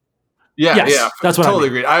PTA. Yeah, yes, yeah, that's what totally I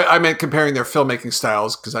mean. agree. I meant comparing their filmmaking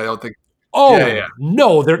styles because I don't think.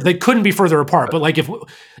 No, they couldn't be further apart. But like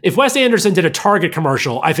if Wes Anderson did a Target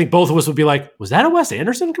commercial, I think both of us would be like, was that a Wes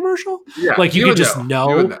Anderson commercial? Yeah, like you could just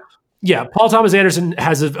know. Yeah, Paul Thomas Anderson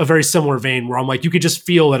has a very similar vein where I'm like, you could just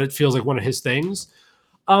feel that it feels like one of his things.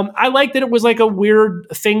 I like that it was like a weird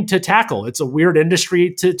thing to tackle. It's a weird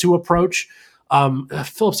industry to approach.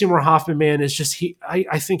 Philip Seymour Hoffman, man, is just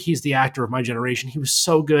I think he's the actor of my generation. He was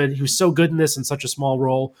so good. He was so good in this in such a small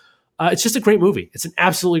role. It's just a great movie. It's an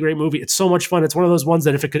absolutely great movie. It's so much fun. It's one of those ones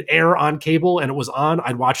that if it could air on cable and it was on,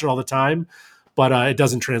 I'd watch it all the time. But it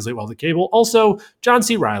doesn't translate well to cable. Also, John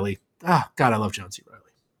C. Reilly. God, I love John C. Reilly.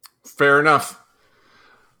 Fair enough.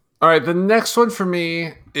 All right, the next one for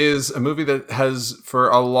me is a movie that has for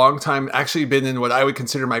a long time actually been in what I would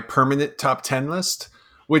consider my permanent top 10 list,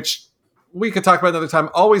 which we could talk about another time.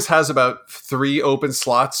 Always has about 3 open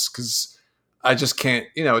slots because I just can't,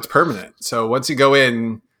 it's permanent. So once you go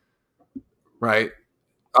in, right?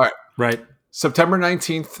 All right. Right. September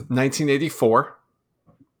 19th, 1984.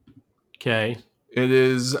 Okay. It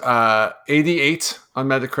is 88 on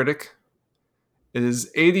Metacritic. It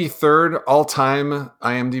is 83rd all-time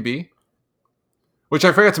IMDb, which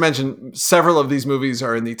I forgot to mention. Several of these movies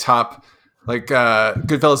are in the top, like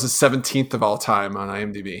Goodfellas is 17th of all time on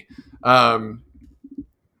IMDb. Um,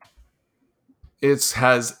 it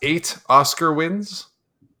has 8 Oscar wins.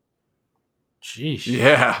 Jeez.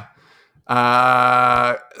 Yeah.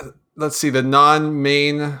 Let's see. The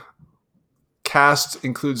non-main cast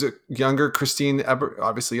includes a younger Christine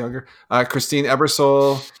Ebersole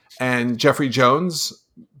and Jeffrey Jones,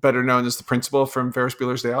 better known as the principal from Ferris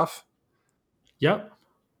Bueller's Day Off. Yep.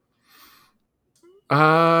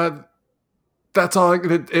 That's all.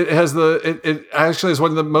 It has it actually is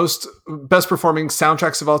one of the most best performing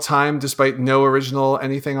soundtracks of all time, despite no original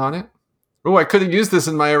anything on it. Oh, I could have used this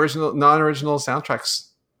in my non-original soundtracks.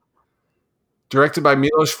 Directed by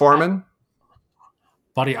Milos Forman.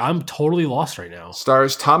 Buddy, I'm totally lost right now.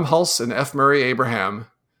 Stars Tom Hulce and F. Murray Abraham.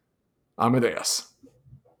 Amadeus.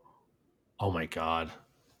 Oh my God.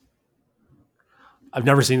 I've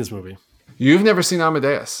never seen this movie. You've never seen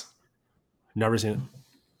Amadeus? Never seen it.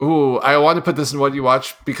 Ooh, I want to put this in what you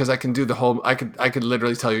watch because I can do the whole. I could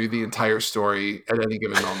literally tell you the entire story at any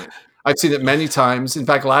given moment. I've seen it many times. In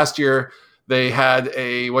fact, last year they had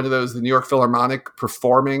one of those, the New York Philharmonic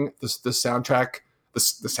performing the soundtrack, the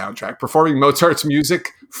soundtrack, performing Mozart's music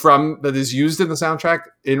that is used in the soundtrack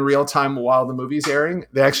in real time while the movie's airing.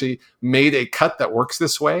 They actually made a cut that works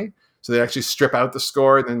this way, so they actually strip out the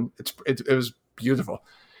score, and then it was beautiful.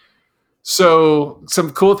 So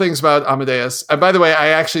some cool things about Amadeus. And by the way, I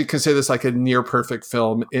actually consider this like a near perfect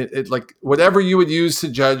film. It like whatever you would use to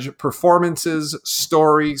judge performances,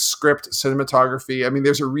 story, script, cinematography. I mean,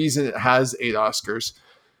 there's a reason it has 8 Oscars.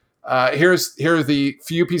 Here are the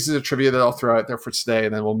few pieces of trivia that I'll throw out there for today,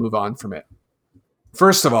 and then we'll move on from it.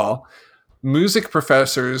 First of all, music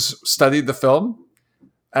professors studied the film.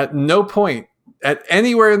 At no point at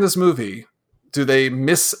anywhere in this movie do they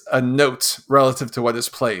miss a note relative to what is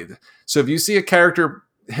played. So if you see a character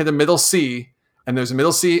hit a middle C and there's a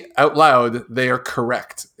middle C out loud, they are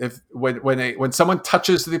correct. When someone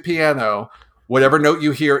touches the piano, whatever note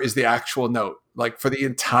you hear is the actual note, like for the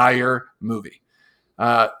entire movie.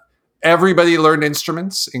 Everybody learned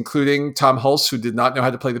instruments, including Tom Hulce, who did not know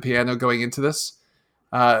how to play the piano going into this.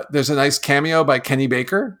 There's a nice cameo by Kenny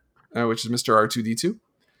Baker, which is Mr. R2-D2.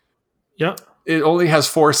 Yeah. It only has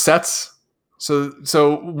 4 sets.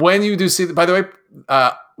 So when you do see, by the way,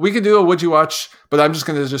 we could do a Would You Watch, but I'm just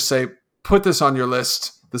going to just say, put this on your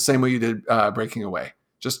list the same way you did Breaking Away.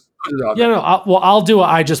 Just put it on. Yeah, no, I'll do what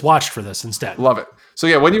I just watched for this instead. Love it. So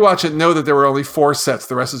yeah, when you watch it, know that there were only 4 sets.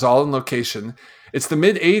 The rest is all in location. It's the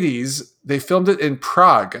mid-'80s. They filmed it in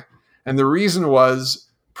Prague. And the reason was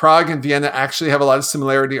Prague and Vienna actually have a lot of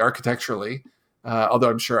similarity architecturally, although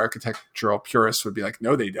I'm sure architectural purists would be like,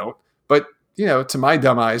 no, they don't. But, to my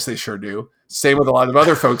dumb eyes, they sure do. Same with a lot of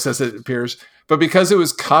other folks, as it appears. But because it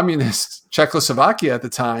was communist Czechoslovakia at the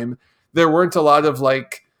time, there weren't a lot of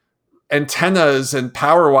like antennas and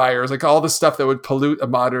power wires, like all the stuff that would pollute a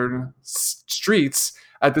modern streets.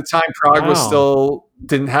 At the time, Prague was still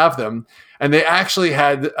didn't have them. And they actually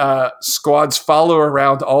had squads follow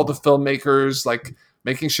around all the filmmakers, like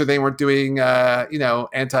making sure they weren't doing,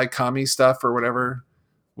 anti-commie stuff or whatever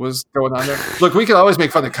was going on there. Look, we can always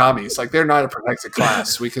make fun of commies. Like, they're not a protected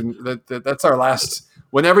class. We can. That's our last.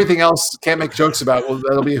 When everything else can't make jokes about, well,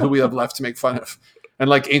 that'll be who we have left to make fun of. And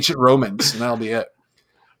like ancient Romans, and that'll be it.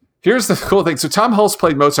 Here's the cool thing. So Tom Hulce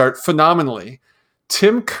played Mozart phenomenally.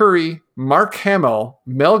 Tim Curry, Mark Hamill,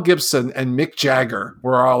 Mel Gibson, and Mick Jagger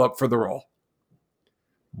were all up for the role.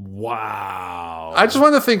 Wow. I just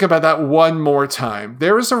want to think about that one more time.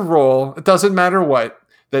 There is a role, it doesn't matter what,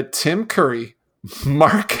 that Tim Curry,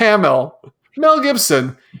 Mark Hamill, Mel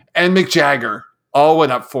Gibson, and Mick Jagger all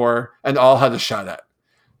went up for and all had a shot at.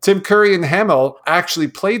 Tim Curry and Hamill actually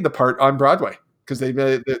played the part on Broadway because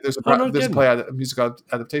there's a play, musical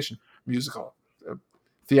adaptation,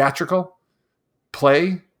 theatrical,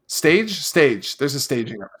 play, stage. There's a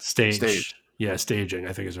staging of it. Stage. Yeah, staging,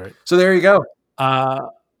 I think is right. So there you go.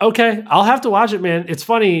 Okay, I'll have to watch it, man. It's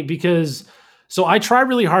funny because so I try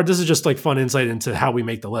really hard. This is just like fun insight into how we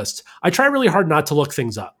make the list. I try really hard not to look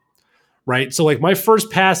things up, right? So like my first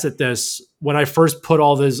pass at this, when I first put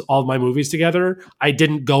all my movies together, I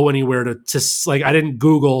didn't go anywhere to like I didn't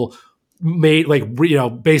Google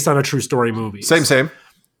based on a true story movie. Same.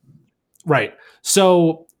 Right.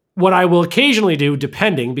 So what I will occasionally do,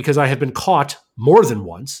 depending, because I have been caught more than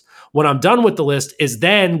once, when I'm done with the list, is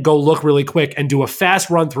then go look really quick and do a fast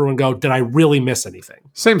run through and go, did I really miss anything?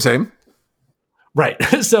 Same. Right.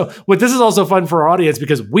 So this is also fun for our audience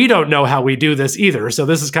because we don't know how we do this either. So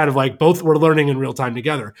this is kind of like both we're learning in real time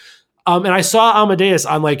together. And I saw Amadeus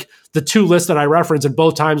on like the 2 lists that I referenced and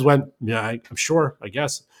both times went, yeah, I'm sure, I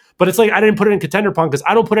guess. But it's like I didn't put it in Contender Punk because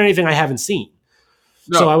I don't put anything I haven't seen.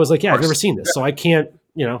 No, so I was like, yeah, I've never seen this. Yeah. So I can't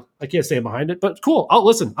I can't stand behind it. But cool. Oh,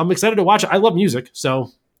 listen, I'm excited to watch it. I love music, so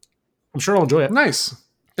I'm sure I'll enjoy it. Nice.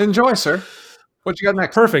 Enjoy, sir. What you got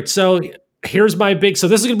next? Perfect. So here's my big. So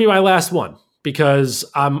this is going to be my last one because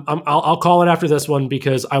I'll call it after this one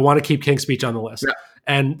because I want to keep King's Speech on the list,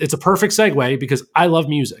 and it's a perfect segue because I love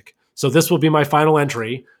music. So this will be my final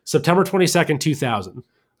entry, September 22nd, 2000.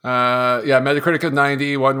 Metacritic of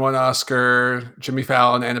 90, won one Oscar. Jimmy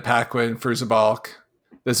Fallon, Anna Paquin, Fairuza Balk.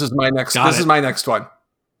 This is my next. Is my next one.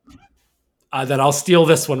 Then I'll steal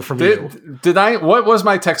this one from you. Did I? What was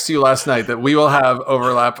my text to you last night that we will have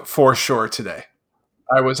overlap for sure today?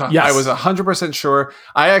 I was 100% sure.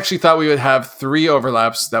 I actually thought we would have 3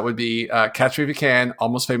 overlaps. That would be Catch Me If You Can,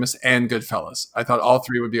 Almost Famous, and Goodfellas. I thought all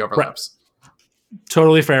 3 would be overlaps. Right.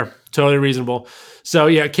 Totally fair. Totally reasonable. So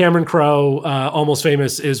yeah, Cameron Crowe, Almost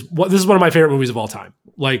Famous this is one of my favorite movies of all time.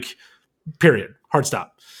 Like, period. Hard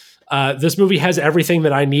stop. This movie has everything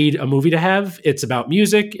that I need a movie to have. It's about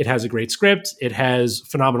music. It has a great script. It has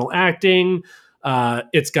phenomenal acting.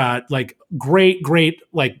 It's got like great,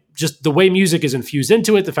 like just the way music is infused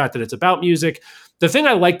into it, the fact that it's about music. The thing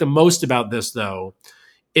I like the most about this though,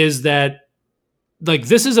 is that like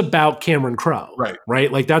this is about Cameron Crowe,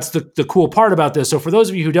 right? Like that's the cool part about this. So for those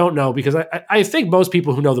of you who don't know, because I think most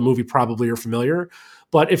people who know the movie probably are familiar,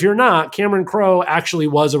 but if you're not, Cameron Crowe actually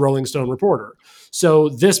was a Rolling Stone reporter. So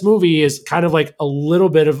this movie is kind of like a little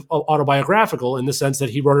bit of autobiographical in the sense that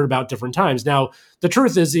he wrote it about different times. Now, the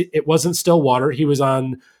truth is it wasn't Stillwater. He was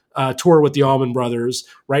on tour with the Allman Brothers,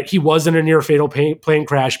 right? He was in a near fatal plane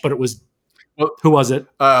crash, but it was, who was it?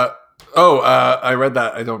 I read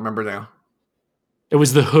that. I don't remember now. It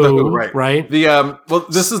was The Who, right?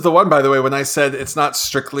 This is the one, by the way, when I said it's not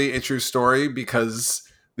strictly a true story because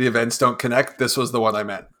the events don't connect. This was the one I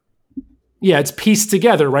meant. Yeah, it's pieced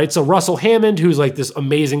together, right? So Russell Hammond, who's like this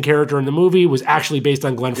amazing character in the movie, was actually based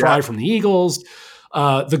on Glenn Frey from the Eagles.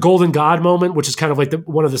 The Golden God moment, which is kind of like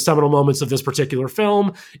one of the seminal moments of this particular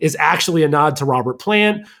film, is actually a nod to Robert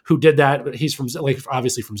Plant, who did that. He's from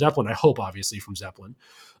obviously from Zeppelin. I hope obviously from Zeppelin.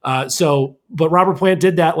 But Robert Plant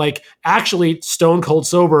did that, like actually stone cold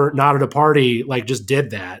sober, not at a party, like just did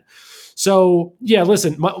that. So yeah,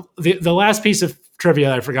 listen, the last piece of trivia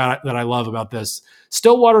that I forgot that I love about this,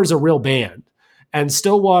 Stillwater is a real band, and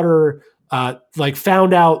Stillwater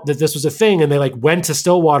found out that this was a thing, and they like went to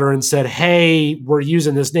Stillwater and said, "Hey, we're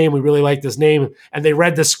using this name. We really like this name." And they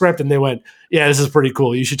read the script and they went, "Yeah, this is pretty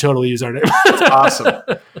cool. You should totally use our name." That's awesome.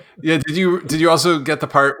 Yeah. Did you also get the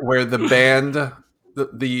part where the band,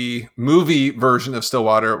 the movie version of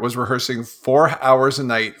Stillwater, was rehearsing 4 hours a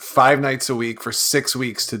night, 5 nights a week for 6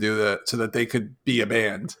 weeks to do so that they could be a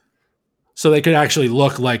band? So they could actually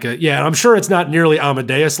look like and I'm sure it's not nearly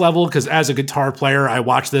Amadeus level, because as a guitar player, I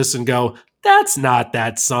watch this and go, that's not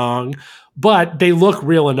that song, but they look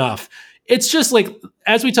real enough. It's just like,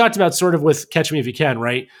 as we talked about sort of with Catch Me If You Can,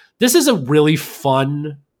 right? This is a really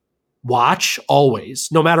fun watch always.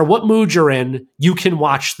 No matter what mood you're in, you can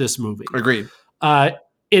watch this movie. Agreed.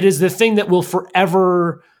 It is the thing that will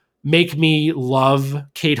forever make me love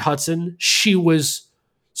Kate Hudson. She was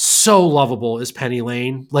so lovable as Penny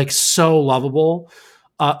Lane, like so lovable.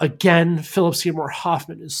 Again, Philip Seymour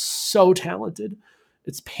Hoffman is so talented.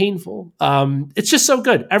 It's painful. It's just so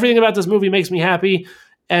good. Everything about this movie makes me happy,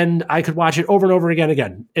 and I could watch it over and over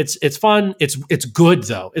again. It's fun. It's good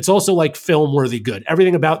though. It's also like film worthy good.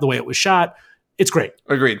 Everything about the way it was shot, it's great.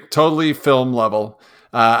 Agreed. Totally film level.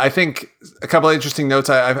 I think a couple of interesting notes.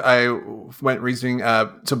 I went reasoning.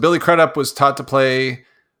 So Billy Crudup was taught to play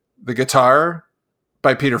the guitar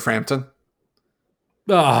by Peter Frampton.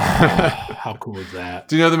 Oh, how cool is that?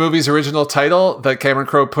 Do you know the movie's original title that Cameron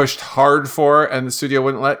Crowe pushed hard for and the studio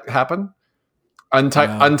wouldn't let happen?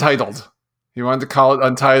 Untitled. He wanted to call it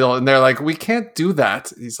Untitled, and they're like, we can't do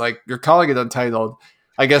that. He's like, you're calling it Untitled.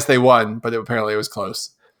 I guess they won, but apparently it was close.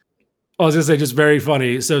 I was going to say, just very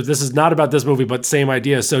funny. So this is not about this movie, but same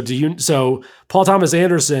idea. So Paul Thomas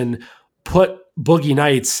Anderson put Boogie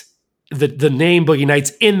Nights, the name Boogie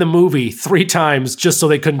Nights, in the movie 3 times just so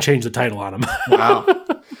they couldn't change the title on him. Wow.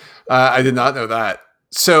 I did not know that.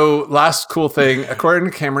 So last cool thing,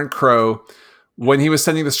 according to Cameron Crowe, when he was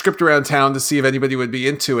sending the script around town to see if anybody would be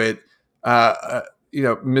into it,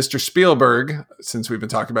 Mr. Spielberg, since we've been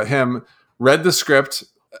talking about him, read the script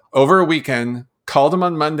over a weekend, called him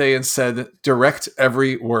on Monday and said, direct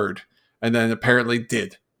every word. And then apparently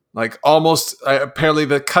did. Like almost, apparently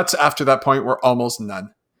the cuts after that point were almost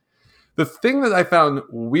none. The thing that I found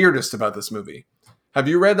weirdest about this movie, have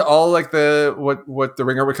you read all like what the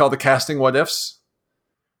Ringer would call the casting what ifs?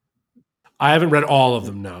 I haven't read all of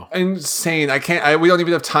them, no. Insane. We don't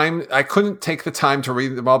even have time. I couldn't take the time to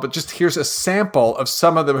read them all, but just here's a sample of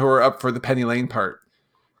some of them who are up for the Penny Lane part.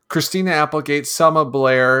 Christina Applegate, Selma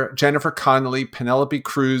Blair, Jennifer Connelly, Penelope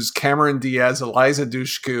Cruz, Cameron Diaz, Eliza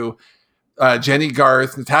Dushku, Jenny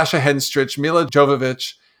Garth, Natasha Henstridge, Mila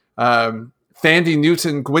Jovovich, Thandie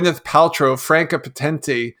Newton, Gwyneth Paltrow, Franca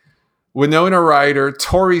Potente, Winona Ryder,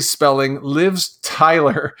 Tori Spelling, Liv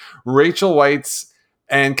Tyler, Rachel Weisz,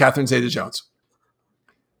 and Catherine Zeta-Jones.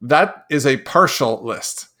 That is a partial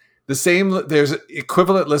list. There's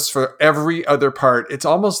equivalent lists for every other part. It's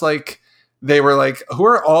almost like they were like, who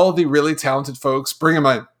are all the really talented folks? Bring them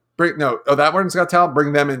in. That one's got talent.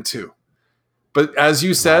 Bring them in too. But as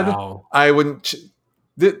you said, wow. I wouldn't.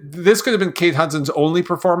 This could have been Kate Hudson's only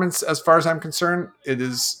performance, as far as I'm concerned. It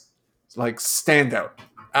is like standout,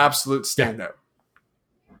 absolute standout.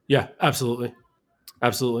 Yeah, absolutely.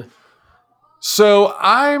 So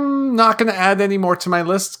I'm not going to add any more to my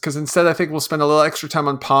list because instead I think we'll spend a little extra time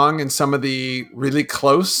on Pong and some of the really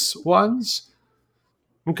close ones.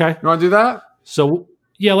 Okay. You want to do that? So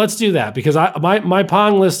yeah, let's do that because my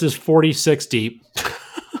Pong list is 46 deep.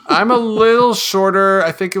 I'm a little shorter.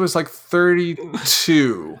 I think it was like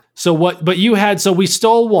 32. So what? But you had. So we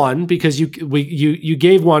stole one because you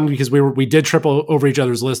gave one because we did triple over each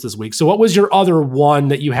other's list this week. So what was your other one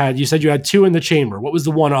that you had? You said you had two in the chamber. What was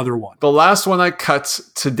the one other one? The last one I cut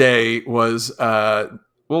today was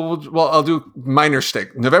I'll do minor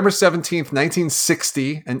stick. November 17th,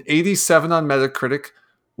 1960, an 87 on Metacritic,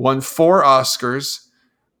 won 4 Oscars.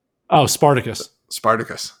 Oh, Spartacus.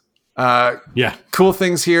 Yeah. Cool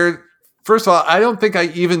things here. First of all, I don't think I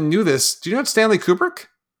even knew this. Do you know it's Stanley Kubrick?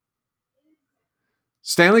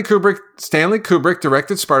 Stanley Kubrick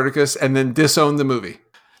directed Spartacus and then disowned the movie.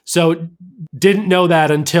 So didn't know that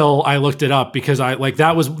until I looked it up because I like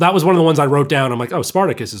that was one of the ones I wrote down. I'm like, oh,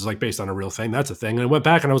 Spartacus is like based on a real thing. That's a thing. And I went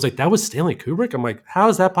back and I was like, that was Stanley Kubrick. I'm like, how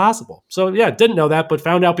is that possible? So yeah, didn't know that, but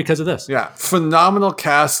found out because of this. Yeah, phenomenal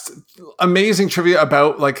cast, amazing trivia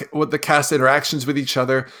about like what the cast interactions with each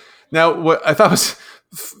other. Now, what I thought was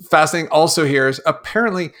fascinating also here is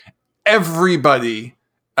apparently everybody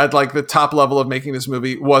at like the top level of making this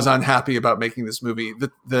movie was unhappy about making this movie.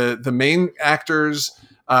 The main actors,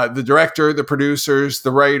 the director, the producers,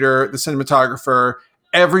 the writer, the cinematographer,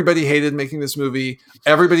 everybody hated making this movie.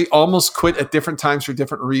 Everybody almost quit at different times for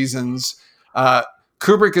different reasons.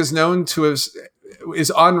 Kubrick is known to is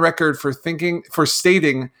on record for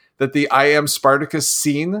stating that the I Am Spartacus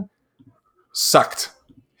scene sucked.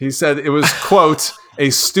 He said it was, quote, a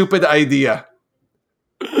stupid idea.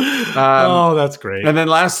 Oh, that's great. And then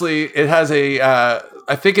lastly, it has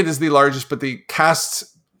I think it is the largest, but the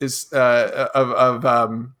cast is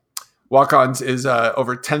of walk-ons is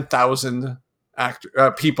over 10,000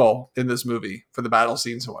 people in this movie for the battle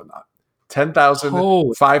scenes and whatnot.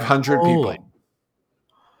 10,500 people.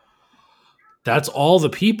 That's all the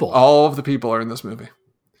people. All of the people are in this movie.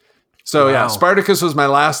 So wow. Yeah, Spartacus was my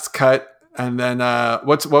last cut. And then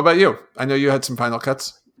what about you? I know you had some final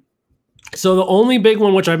cuts. So the only big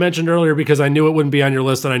one, which I mentioned earlier because I knew it wouldn't be on your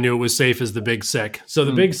list and I knew it was safe, is The Big Sick. So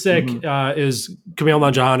The Big Sick is Kumail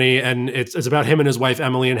Nanjiani, and it's about him and his wife,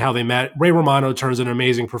 Emily, and how they met. Ray Romano turns in an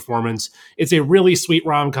amazing performance. It's a really sweet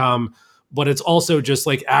rom-com, but it's also just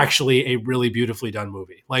like actually a really beautifully done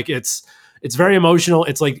movie. Like it's very emotional.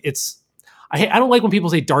 I don't like when people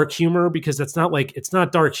say dark humor because it's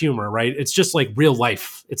not dark humor, right? It's just like real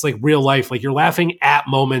life. It's like real life. Like you're laughing at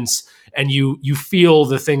moments and you feel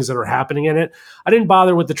the things that are happening in it. I didn't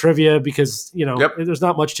bother with the trivia because, there's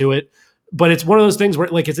not much to it, but it's one of those things where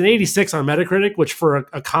like it's an 86 on Metacritic, which for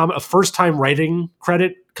a first time writing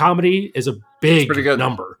credit comedy is a big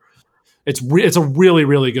number. It's a really,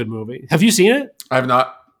 really good movie. Have you seen it? I have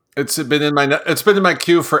not. It's been in my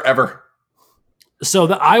queue forever.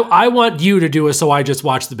 So I want you to do a So I Just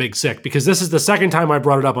Watched The Big Sick because this is the second time I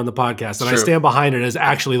brought it up on the podcast and I stand behind it as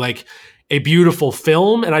actually like a beautiful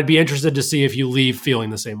film, and I'd be interested to see if you leave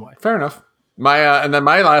feeling the same way. Fair enough.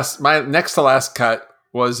 My next to last cut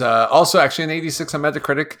was also actually an 86 on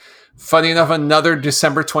Metacritic. Funny enough, another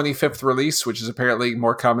December 25th release, which is apparently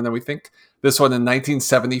more common than we think. This one in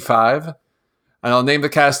 1975. And I'll name the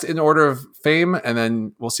cast in order of fame, and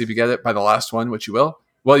then we'll see if you get it by the last one, which you will.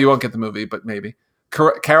 Well, you won't get the movie, but maybe.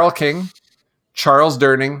 Carole King, Charles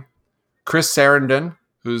Durning, Chris Sarandon,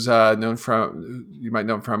 who's you might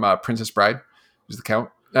know him from Princess Bride, who's the Count.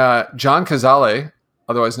 John Cazale,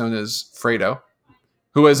 otherwise known as Fredo,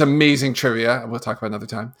 who has amazing trivia. We'll talk about another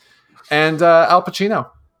time. And Al Pacino.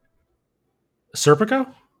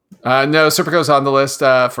 Serpico? No, Serpico's on the list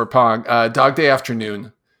for Pong. Dog Day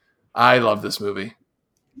Afternoon. I love this movie.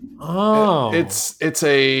 Oh. It's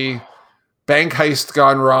a bank heist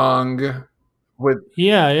gone wrong.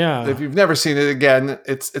 If you've never seen it, again,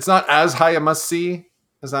 it's not as high a must see,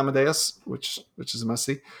 as Amadeus, which is a must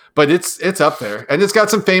see. But it's up there, and it's got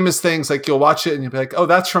some famous things. Like you'll watch it and you'll be like, "Oh,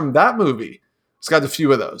 that's from that movie." It's got a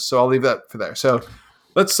few of those, so I'll leave that for there. So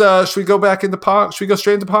let's. Should we go back into Pong? Should we go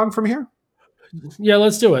straight into Pong from here? Yeah,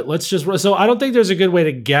 let's do it. Let's just. So I don't think there's a good way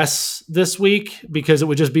to guess this week because it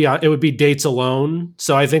would just be dates alone.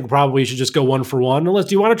 So I think probably you should just go one for one. Unless,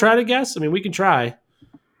 do you want to try to guess? I mean, we can try.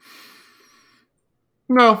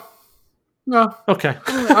 No. Okay.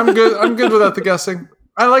 I'm good. I'm good without the guessing.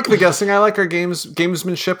 I like the guessing. I like our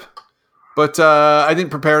gamesmanship, but I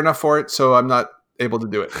didn't prepare enough for it, so I'm not able to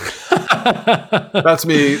do it. That's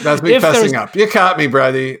me fessing up. You caught me,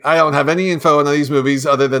 Brady. I don't have any info on these movies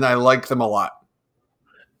other than I like them a lot.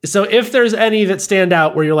 So if there's any that stand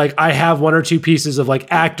out where you're like, I have one or two pieces of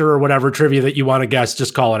like actor or whatever trivia that you want to guess,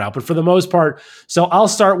 just call it out. But for the most part, so I'll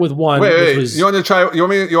start with one. Wait. You want to try? You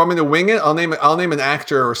want me to wing it? I'll name an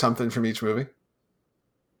actor or something from each movie.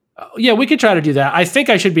 Yeah, we could try to do that. I think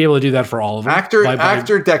I should be able to do that for all of them.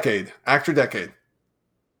 Actor decade.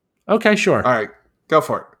 Okay, sure. All right, go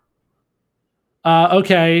for it.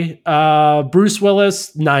 Okay. Bruce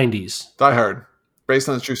Willis, 90s. Die Hard, based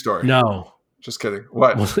on a true story. No. Just kidding.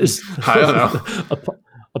 What? I don't know.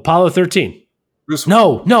 Apollo 13.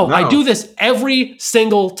 No. I do this every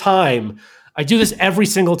single time. Who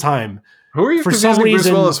are you confusing Bruce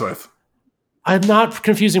Willis with? I'm not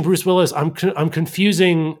confusing Bruce Willis. I'm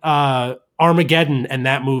confusing Armageddon and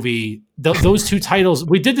that movie. Those two titles.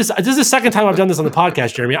 We did this. This is the second time I've done this on the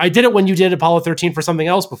podcast, Jeremy. I did it when you did Apollo 13 for something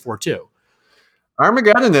else before too.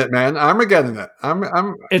 Armageddon it, man.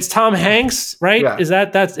 It's Tom Hanks, right? Yeah.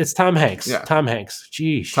 It's Tom Hanks. Yeah. Tom Hanks.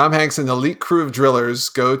 Jeez. Tom Hanks and an elite crew of drillers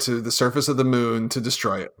go to the surface of the moon to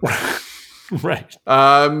destroy it. Right.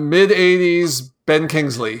 Mid 80s, Ben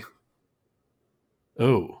Kingsley.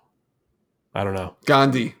 Oh, I don't know.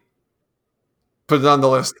 Gandhi. Put it on the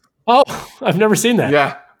list. Oh, I've never seen that.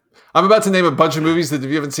 Yeah. I'm about to name a bunch of movies that if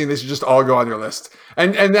you haven't seen, they should just all go on your list.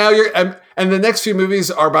 And now and the next few movies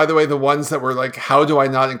are, by the way, the ones that were like, how do I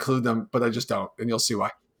not include them? But I just don't, and you'll see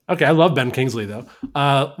why. Okay, I love Ben Kingsley though.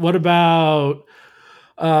 What about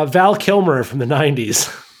Val Kilmer from the 90s?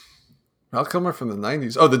 Val Kilmer from the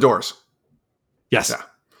 90s. Oh, The Doors. Yes. Yeah.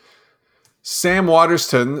 Sam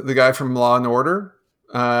Waterston, the guy from Law and Order.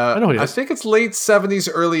 I know who he is. I think it's late 70s,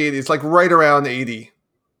 early 80s, like right around 80.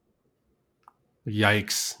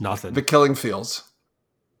 Yikes, nothing. The Killing Fields.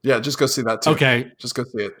 Yeah, just go see that too. Okay. Just go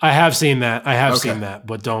see it. I have seen that.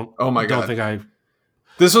 But don't. Oh my God. Don't think I.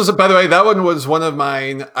 This was, by the way, that one was one of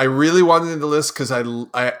mine. I really wanted in the list because I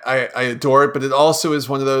adore it, but it also is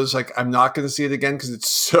one of those, like, I'm not going to see it again because it's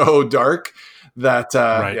so dark that,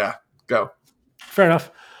 Right. Yeah, go. Fair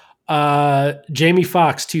enough. Jamie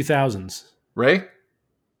Foxx, 2000s. Ray?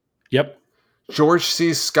 Yep. George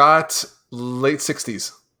C. Scott, late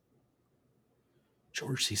 60s.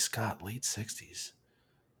 George C. Scott, late 60s.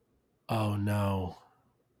 Oh, no.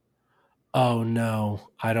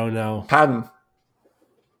 I don't know. Patton.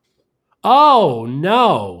 Oh,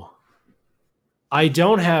 no. I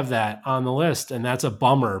don't have that on the list, and that's a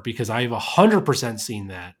bummer because I've 100% seen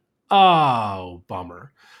that. Oh,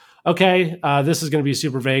 bummer. Okay, this is going to be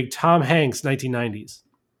super vague. Tom Hanks, 1990s.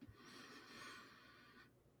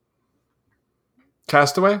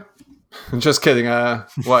 Castaway? Just kidding.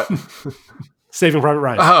 What? Saving Private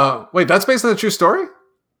Ryan. Oh, wait, that's based on a true story?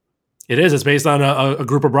 It is. It's based on a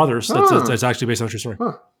group of brothers. It's actually based on a true story.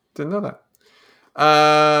 Huh. Didn't know that.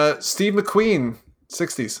 Steve McQueen,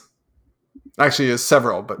 60s. Actually, is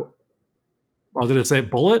several, but... Oh, did it say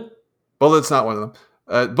Bullet? Bullet's not one of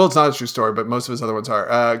them. Bullet's not a true story, but most of his other ones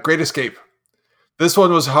are. Great Escape. This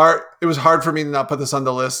one was hard. It was hard for me to not put this on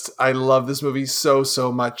the list. I love this movie so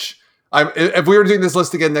much. If we were doing this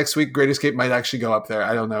list again next week, Great Escape might actually go up there.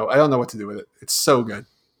 I don't know. I don't know what to do with it. It's so good.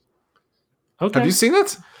 Okay. Have you seen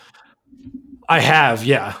it? I have,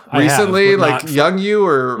 yeah. Recently, young you,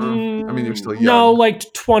 or I mean, you're still young. No, like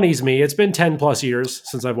 20s me. It's been 10 plus years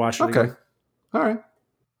since I've watched it. Okay. Again. All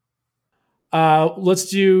right. Let's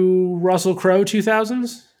do Russell Crowe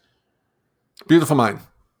 2000s. Beautiful Mind.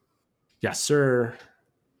 Yes, sir.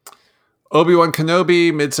 Obi-Wan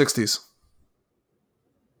Kenobi, mid 60s.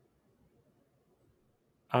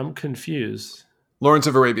 I'm confused. Lawrence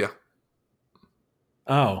of Arabia.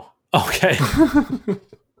 Oh, okay.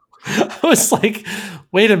 I was like,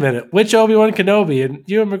 wait a minute, which Obi-Wan Kenobi? And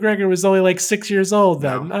Ewan McGregor was only like 6 years old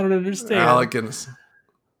then. No. I don't understand. Alec Guinness.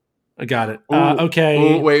 I got it. Ooh,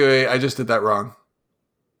 okay. Ooh, wait. I just did that wrong.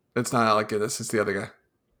 It's not Alec Guinness. It's the other guy.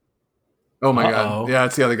 Oh my God. Yeah,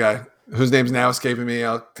 it's the other guy whose name's now escaping me.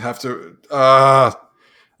 I'll have to...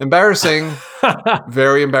 Embarrassing.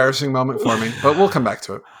 Very embarrassing moment for me, but we'll come back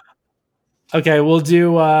to it. Okay, we'll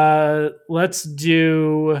do. Let's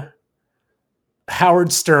do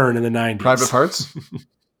Howard Stern in the 90s. Private Parts.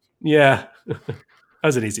 Yeah, that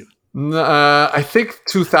was an easy one. I think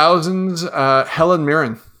 2000s. Helen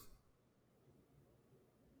Mirren,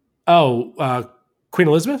 Oh, Queen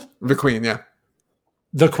Elizabeth, the Queen. Yeah.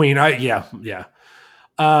 the Queen. Yeah.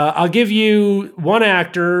 I'll give you one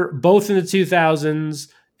actor, both in the 2000s.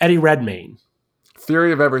 Eddie Redmayne,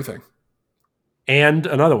 Theory of Everything. and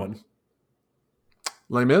another one.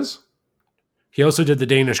 Les Mis. He also did The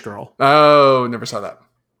Danish Girl. Oh, never saw that.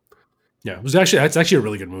 Yeah, that's actually a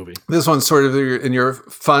really good movie. This one's sort of in your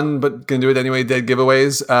fun, but gonna do it anyway. Dead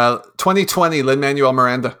giveaways. 2020. Lin-Manuel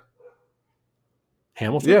Miranda.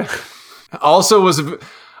 Hamilton. Yeah. Also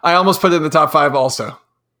I almost put it in the top 5 also.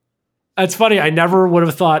 That's funny. I never would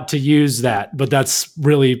have thought to use that, but that's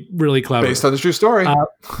really, really clever. Based on the true story.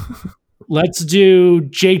 Let's do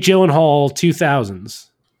Jake Gyllenhaal 2000s.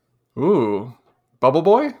 Ooh. Bubble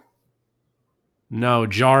Boy? No,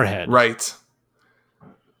 Jarhead. Right.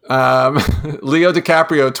 Leo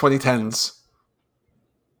DiCaprio 2010s.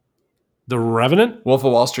 The Revenant. Wolf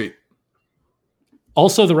of Wall Street.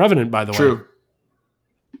 Also The Revenant, by the way. True.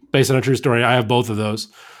 Based on a true story. I have both of those.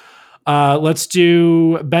 Let's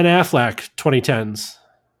do Ben Affleck 2010s.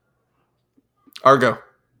 Argo.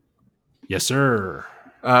 Yes, sir.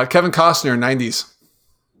 Kevin Costner 90s.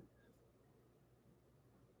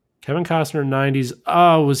 Kevin Costner 90s.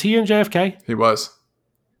 Oh, was he in JFK? He was.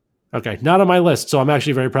 Okay, not on my list, so I'm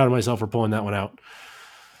actually very proud of myself for pulling that one out.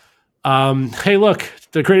 Hey, look,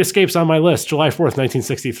 The Great Escape's on my list, July 4th,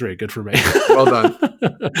 1963. Good for me. Well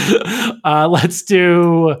done. Let's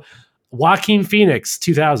do Joaquin Phoenix,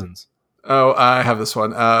 2000s. Oh, I have this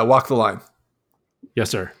one. Walk the Line.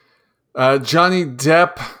 Yes, sir. Johnny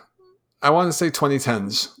Depp, I want to say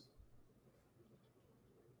 2010s.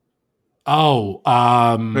 Oh,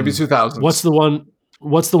 Maybe 2000s. What's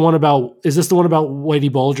the one about? Is this the one about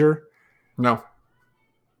Whitey Bulger? No.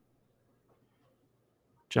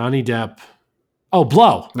 Johnny Depp. Oh,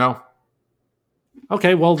 Blow. No.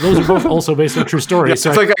 Okay, well, those are both also based on true stories. Yeah,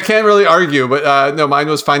 so it's like I can't really argue, but no, mine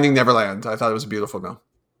was Finding Neverland. I thought it was a beautiful film.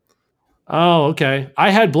 Oh, okay.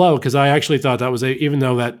 I had Blow because I actually thought that was even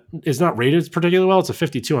though that is not rated particularly well. It's a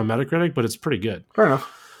 52 on Metacritic, but it's pretty good. Fair enough.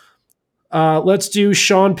 Let's do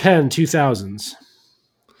Sean Penn, 2000s.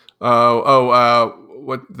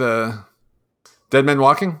 What the Dead Men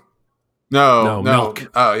Walking? No. Milk.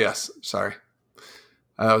 Oh, yes. Sorry.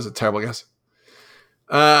 That was a terrible guess.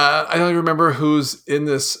 I don't even remember who's in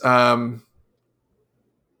this. Dragon,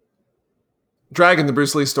 the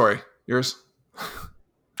Bruce Lee story. Yours?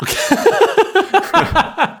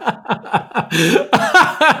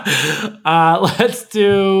 Let's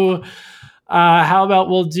do. How about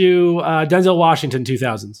we'll do Denzel Washington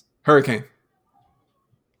 2000s. Hurricane.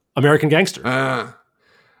 American Gangster.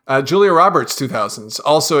 Julia Roberts 2000s.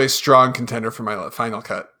 Also a strong contender for my final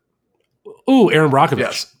cut. Ooh, Aaron Brockovich.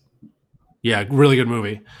 Yes. Yeah, really good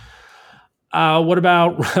movie. What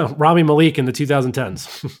about Rami Malek in the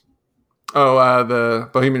 2010s? The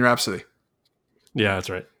Bohemian Rhapsody. Yeah, that's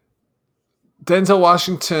right. Denzel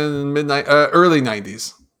Washington, early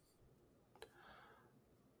 90s.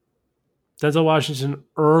 Denzel Washington,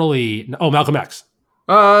 early. Oh, Malcolm X.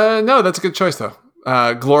 No, that's a good choice, though.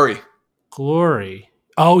 Glory. Glory.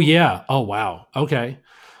 Oh, yeah. Oh, wow. Okay.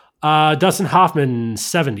 Dustin Hoffman,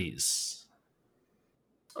 70s.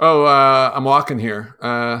 Oh, I'm Walking Here.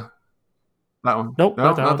 That one. Nope,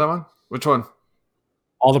 No, not that one. Which one?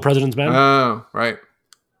 All the President's Men. Oh, right.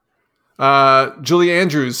 Julie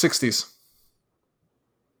Andrews, 60s.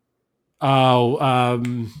 Oh,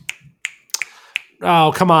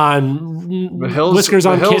 come on. The Hills, Whiskers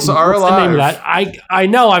on the Hills Kitten. Are What's Alive. the name of that? I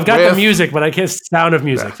know. I've got the music, but I can't. Sound of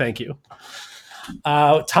Music. Yeah. Thank you.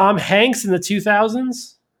 Tom Hanks in the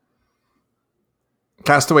 2000s.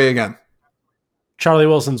 Castaway again. Charlie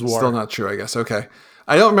Wilson's War. Still not true, I guess. Okay.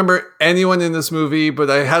 I don't remember anyone in this movie,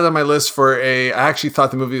 but I had it on my list I actually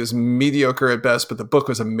thought the movie was mediocre at best, but the book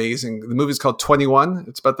was amazing. The movie's called 21.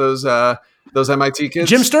 It's about those MIT kids.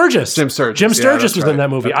 Jim Sturgis. Jim Sturgis. Jim Sturgis was right. in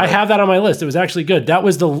that movie. That's right. I have that on my list. It was actually good. That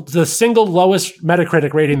was the single lowest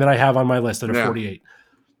Metacritic rating that I have on my list at a 48.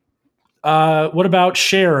 What about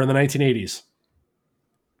Cher in the 1980s?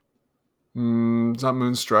 It's not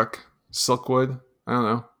Moonstruck. Silkwood. I don't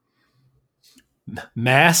know.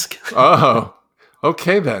 Mask. Oh,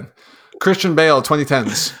 okay then. Christian Bale,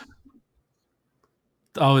 2010s.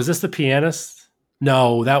 Oh, is this The Pianist?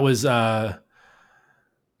 No, that was. That's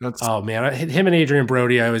Oh man, him and Adrian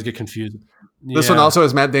Brody. I always get confused. This Yeah. one also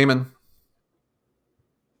has Matt Damon.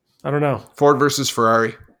 I don't know. Ford versus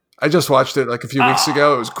Ferrari. I just watched it like a few weeks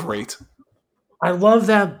ago. It was great. I love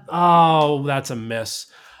that. Oh, that's a miss.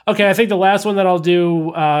 Okay, I think the last one that I'll do,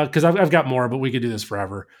 because I've got more, but we could do this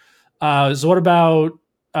forever. So what about,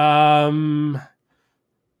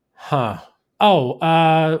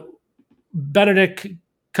 Benedict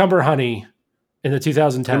Cumberhoney in the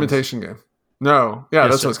 2010s? Imitation Game. No. Yeah,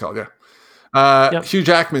 Yes, that's sir. what it's called. Yeah. Yep. Hugh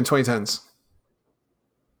Jackman, 2010s.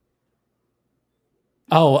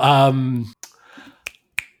 Oh,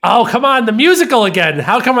 come on, the musical again.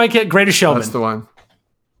 How come I get Greatest Showman? That's the one.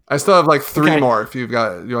 I still have like three Okay. more. If you've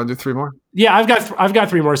got, you want to do three more? Yeah, I've got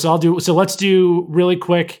three more. So let's do really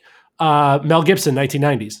quick. Mel Gibson,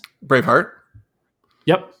 1990s. Braveheart,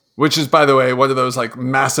 Yep. which is, by the way, one of those like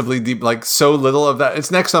massively deep, like so little of that.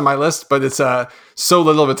 It's next on my list, but it's so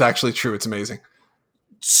little of it's actually true. It's amazing.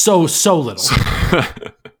 So little.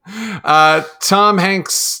 Tom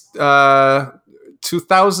Hanks,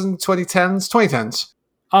 2010s.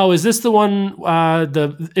 Oh, is this the one?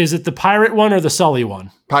 Is it the pirate one or the Sully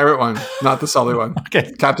one? Pirate one, not the Sully one.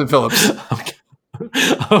 Okay. Captain Phillips.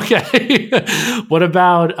 Okay. What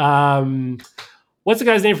about what's the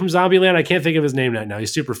guy's name from Zombieland? I can't think of his name right now.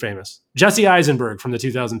 He's super famous. Jesse Eisenberg from the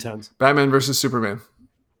 2010s. Batman versus Superman.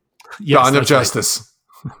 Yes, Dawn of that's Justice.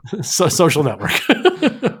 right. Social Network.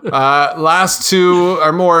 Last two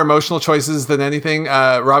are more emotional choices than anything.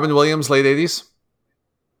 Robin Williams, late 80s.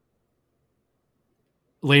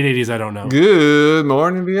 Late 80s, I don't know. Good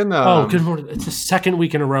morning, Vietnam. Oh, good morning. It's the second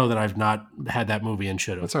week in a row that I've not had that movie and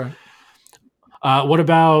should have. That's all right. What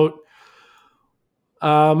about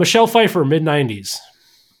Michelle Pfeiffer, mid-90s?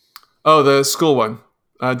 Oh, the school one.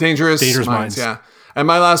 Dangerous Minds. Yeah. And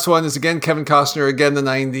my last one is, again, Kevin Costner, again, the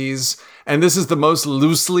 90s. And this is the most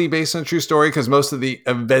loosely based on a true story because most of the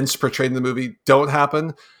events portrayed in the movie don't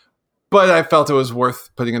happen. But I felt it was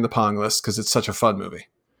worth putting in the Pong list because it's such a fun movie.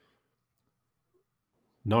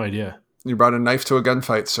 No idea. You brought a knife to a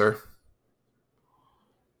gunfight, sir.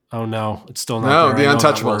 Oh, no. It's still not No, there. The I know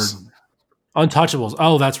that Untouchables. word. Untouchables.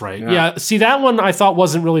 Oh, that's right. Yeah. Yeah. See, that one I thought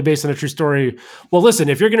wasn't really based on a true story. Well, listen,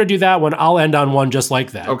 if you're going to do that one, I'll end on one just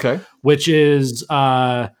like that. Okay. Which is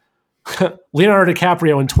Leonardo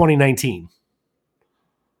DiCaprio in 2019.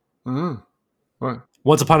 What?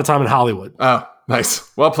 Once Upon a Time in Hollywood. Oh,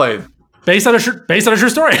 nice. Well played. Based on a true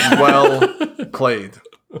story. Well played.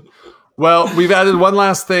 Well, we've added one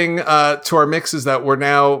last thing to our mix is that we're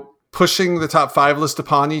now pushing the top 5 list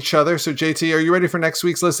upon each other. So JT, are you ready for next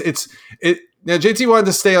week's list? Now JT wanted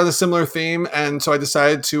to stay on a similar theme, and so I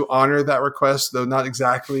decided to honor that request, though not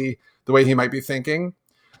exactly the way he might be thinking.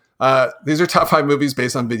 These are top 5 movies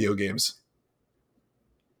based on video games.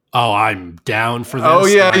 Oh, I'm down for this. Oh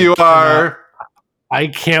yeah, you are. I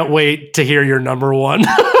can't wait to hear your number one.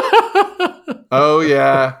 Oh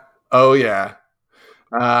yeah. Oh yeah.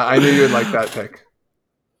 I knew you would like that pick.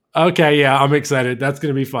 Okay, yeah, I'm excited. That's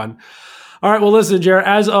going to be fun. All right, well, listen, Jared,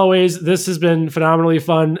 as always, this has been phenomenally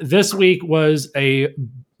fun. This week was a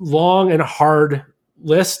long and hard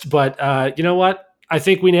list, but you know what? I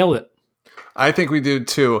think we nailed it. I think we do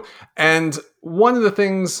too. And one of the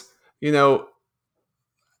things, well,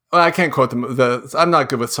 I can't quote I'm not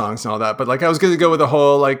good with songs and all that, but like I was going to go with the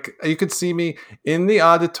whole, like, you could see me in the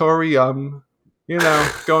auditorium,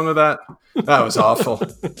 going with that. That was awful.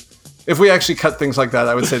 If we actually cut things like that,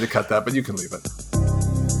 I would say to cut that, but you can leave it.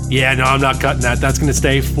 Yeah, no, I'm not cutting that. That's going to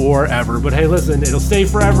stay forever. But hey, listen, it'll stay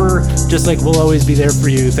forever, just like we'll always be there for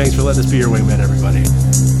you. Thanks for letting us be your wingman, everybody.